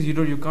the thing is,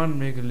 you can't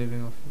make a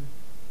living off it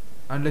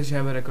unless you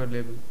have a record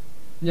label.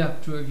 Yeah,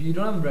 true. If you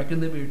don't have a record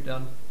label, you're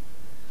done.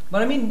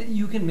 But I mean,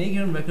 you can make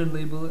your own record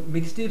label.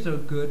 Mixtapes are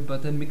good,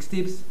 but then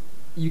mixtapes,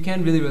 you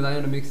can't really rely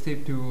on a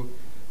mixtape to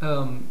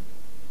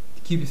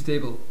keep you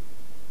stable,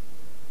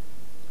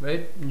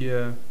 right?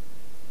 Yeah.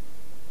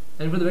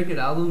 And for the record,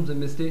 albums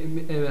and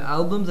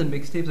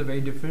mixtapes are very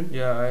different.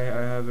 Yeah, I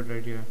have it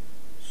right here.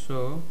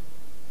 So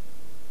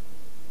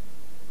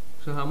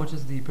how much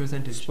is the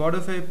percentage?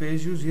 Spotify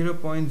pays you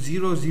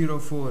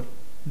 0.004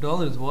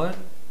 Dollars? What?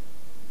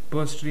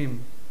 per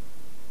stream.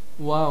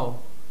 Wow.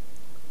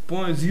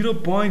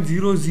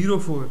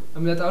 0.004. I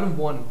mean, that's out of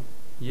one.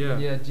 Yeah.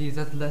 Yeah. Geez,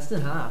 that's less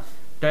than half.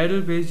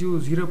 Tidal pays you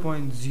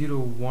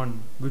 0.01,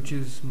 which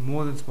is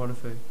more than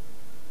Spotify.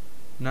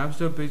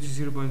 Napster pays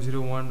you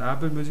 0.01.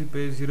 Apple Music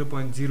pays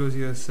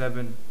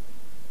 0.007.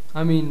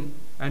 I mean,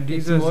 And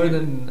it's Deezer more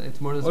than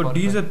Spotify.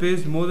 Deezer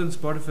pays more than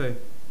Spotify.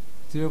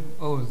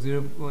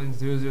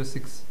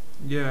 0.006.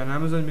 Yeah, and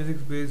Amazon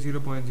Music pays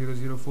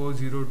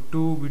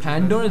 0.00402, which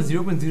Pandora is is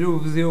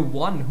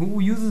 0.001.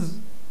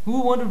 Who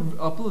would want to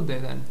upload there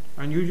then?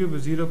 and YouTube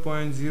is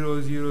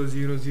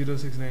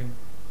 0.000069.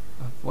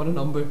 What a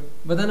number.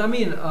 But then I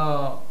mean,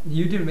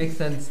 YouTube makes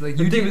sense. Like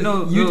The thing-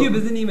 YouTube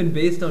isn't even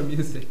based on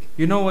music.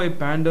 You know why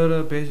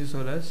Pandora pays you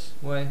so less?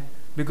 Why?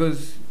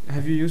 Because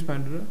have you used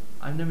Pandora?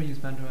 I've never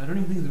used Pandora. I don't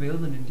even think it's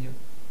available in India.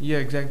 Yeah,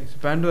 exactly. So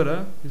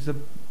Pandora is a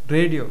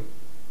radio.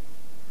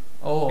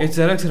 Oh. It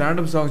selects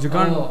random songs. You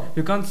Oh.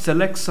 can't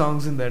select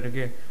songs in that.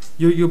 Okay,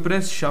 you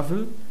press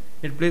shuffle,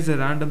 it plays a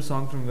random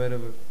song from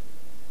wherever.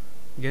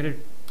 Get it?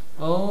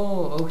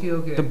 Oh,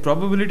 okay. The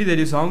probability that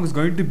your song is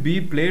going to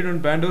be played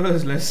on Pandora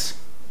is less.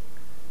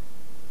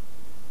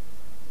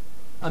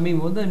 I mean,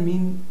 what that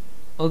mean?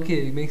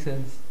 Okay, it makes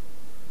sense.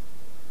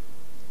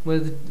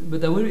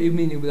 But that would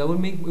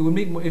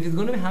make more, if it's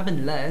going to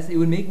happen less, it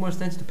would make more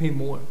sense to pay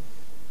more.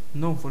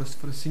 No, for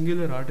a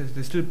singular artist,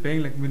 they're still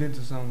paying like millions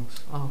of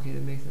songs. Oh, okay,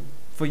 that makes sense.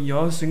 For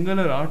your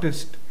singular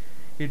artist,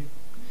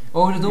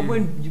 Oh, there's no Yeah.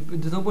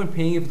 point. There's no point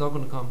paying if it's not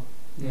gonna come.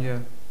 yeah.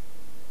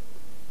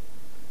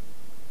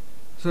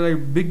 So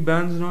like big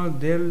bands and all,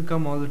 they'll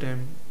come all the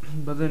time,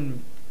 but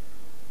then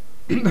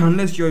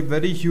unless you're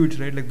very huge,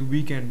 right, like The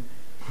Weeknd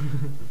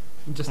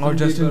or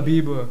Justin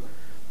Bieber,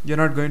 you're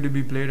not going to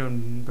be played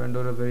on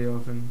Pandora very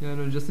often. Yeah,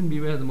 no, Justin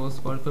Bieber has the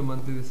most Spotify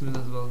monthly listeners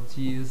as well.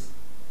 Jeez.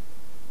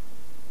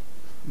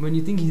 When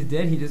you think he's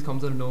dead, he just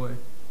comes out of nowhere.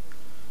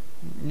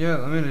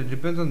 Yeah, I mean it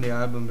depends on the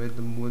album, right?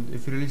 The mood.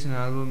 If you release an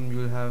album,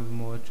 you'll have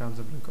more chance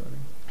of recording.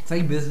 It's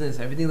like business.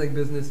 Everything's like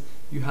business.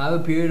 You have a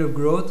period of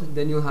growth,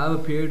 then you'll have a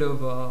period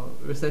of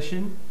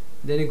recession,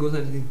 then it goes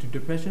into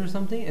depression or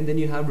something, and then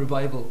you have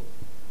revival.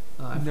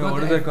 I No, forgot what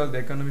the is that called? The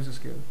economies of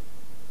scale.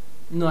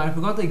 No, I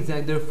forgot the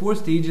exact. There are 4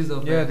 stages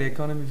of. Yeah, the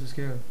economies of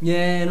scale.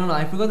 Yeah, no,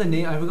 I forgot the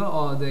name. I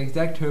forgot the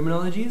exact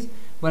terminologies,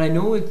 but I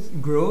know it's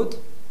growth,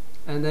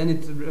 and then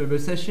it's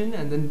recession,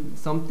 and then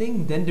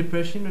something, then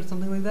depression or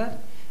something like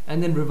that,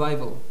 and then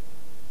revival.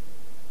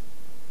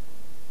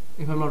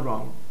 If I'm not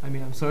wrong. I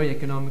mean, I'm sorry,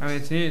 economics. I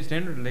mean, it's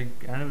named like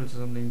animals or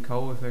something,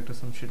 cow effect or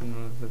some shit and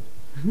all of that.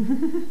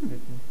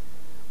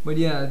 But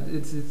yeah,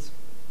 it's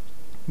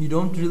you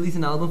don't release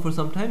an album for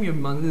some time, your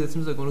monthly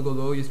listeners are going to go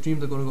low, your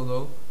streams are going to go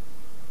low,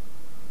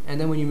 and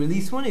then when you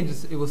release one,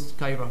 it will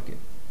skyrocket.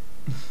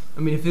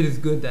 I mean, if it is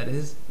good, that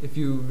is. If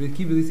you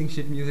keep releasing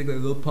shit music like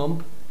Lil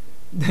Pump,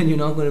 then you're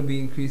not going to be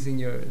increasing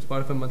your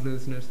Spotify monthly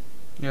listeners.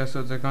 Yeah,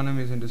 so it's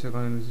economies and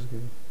diseconomies of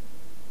scale.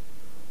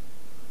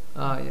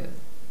 Ah, yeah.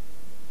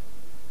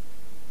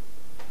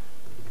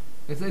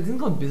 It's I think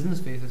called business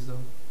phases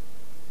though.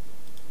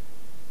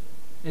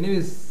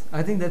 Anyways,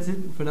 I think that's it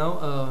for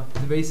now. It's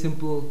a very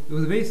simple. It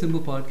was a very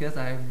simple podcast.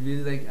 I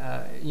really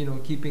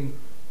like keeping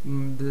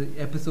the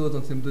episodes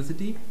on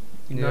simplicity,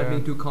 not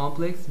being too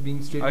complex,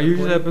 being straight. Our to the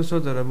usual point.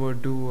 episodes are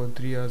about 2 or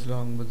 3 hours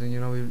long, but then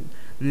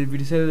we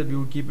decided that we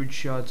would keep it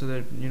short so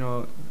that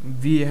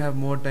we have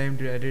more time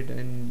to edit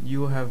and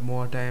you have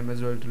more time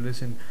as well to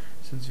listen.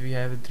 Since we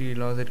have 3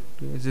 laws,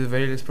 it's a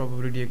very less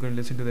probability you're going to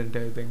listen to the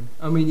entire thing.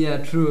 I mean, yeah,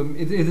 true.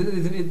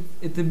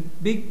 It's a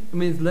big. I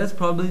mean, it's less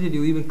probability that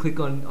you'll even click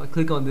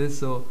on this.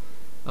 So,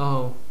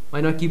 why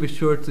not keep it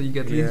short so you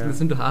can at least Yeah.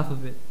 listen to half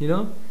of it? You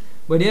know.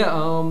 But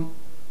yeah,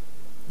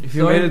 If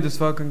you sorry. made it this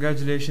far,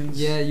 congratulations.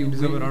 Yeah, you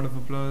deserve a win. round of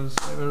applause.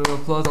 round of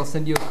applause. I'll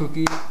send you a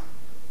cookie.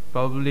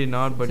 Probably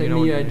not, but Send you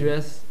know me what your you mean.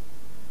 address.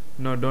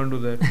 No, don't do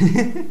that.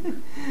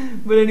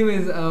 But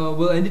anyways,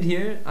 we'll end it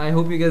here. I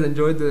hope you guys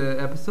enjoyed the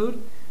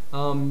episode.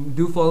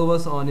 Do follow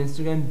us on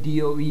Instagram,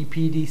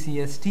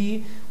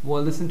 DOEPDCST.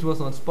 Well, listen to us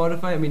on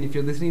Spotify. I mean, if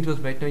you're listening to us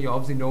right now, you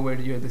obviously know where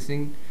you're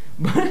listening.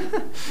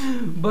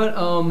 But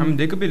I mean,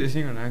 they could be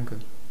listening on Anchor.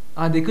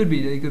 they could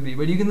be.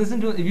 But you can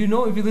listen to if you're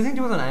listening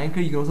to us on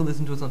Anchor, you can also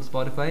listen to us on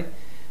Spotify.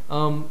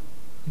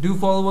 Do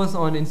follow us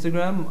on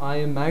Instagram. I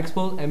am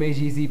Maxpolt,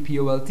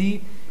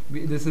 MAGZPOLT.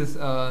 This is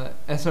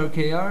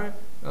SRKR,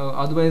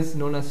 otherwise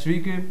known as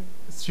Streaker,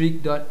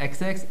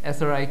 streak.xx,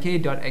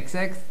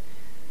 SRIK.xx.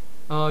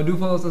 Do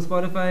follow us on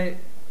Spotify.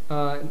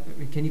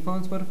 Can you follow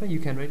on Spotify? You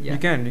can, right? Yeah. You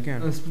can.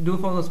 Do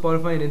follow on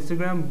Spotify and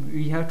Instagram.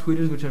 We have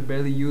Twitters which are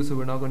barely used, so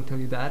we're not going to tell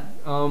you that.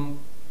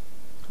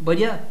 But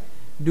yeah,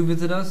 do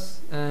visit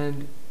us.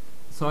 And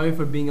sorry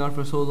for being out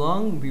for so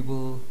long. We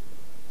will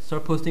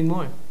start posting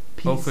more.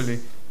 Peace. Hopefully.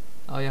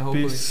 Oh yeah,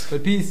 hopefully. Peace.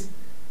 But peace.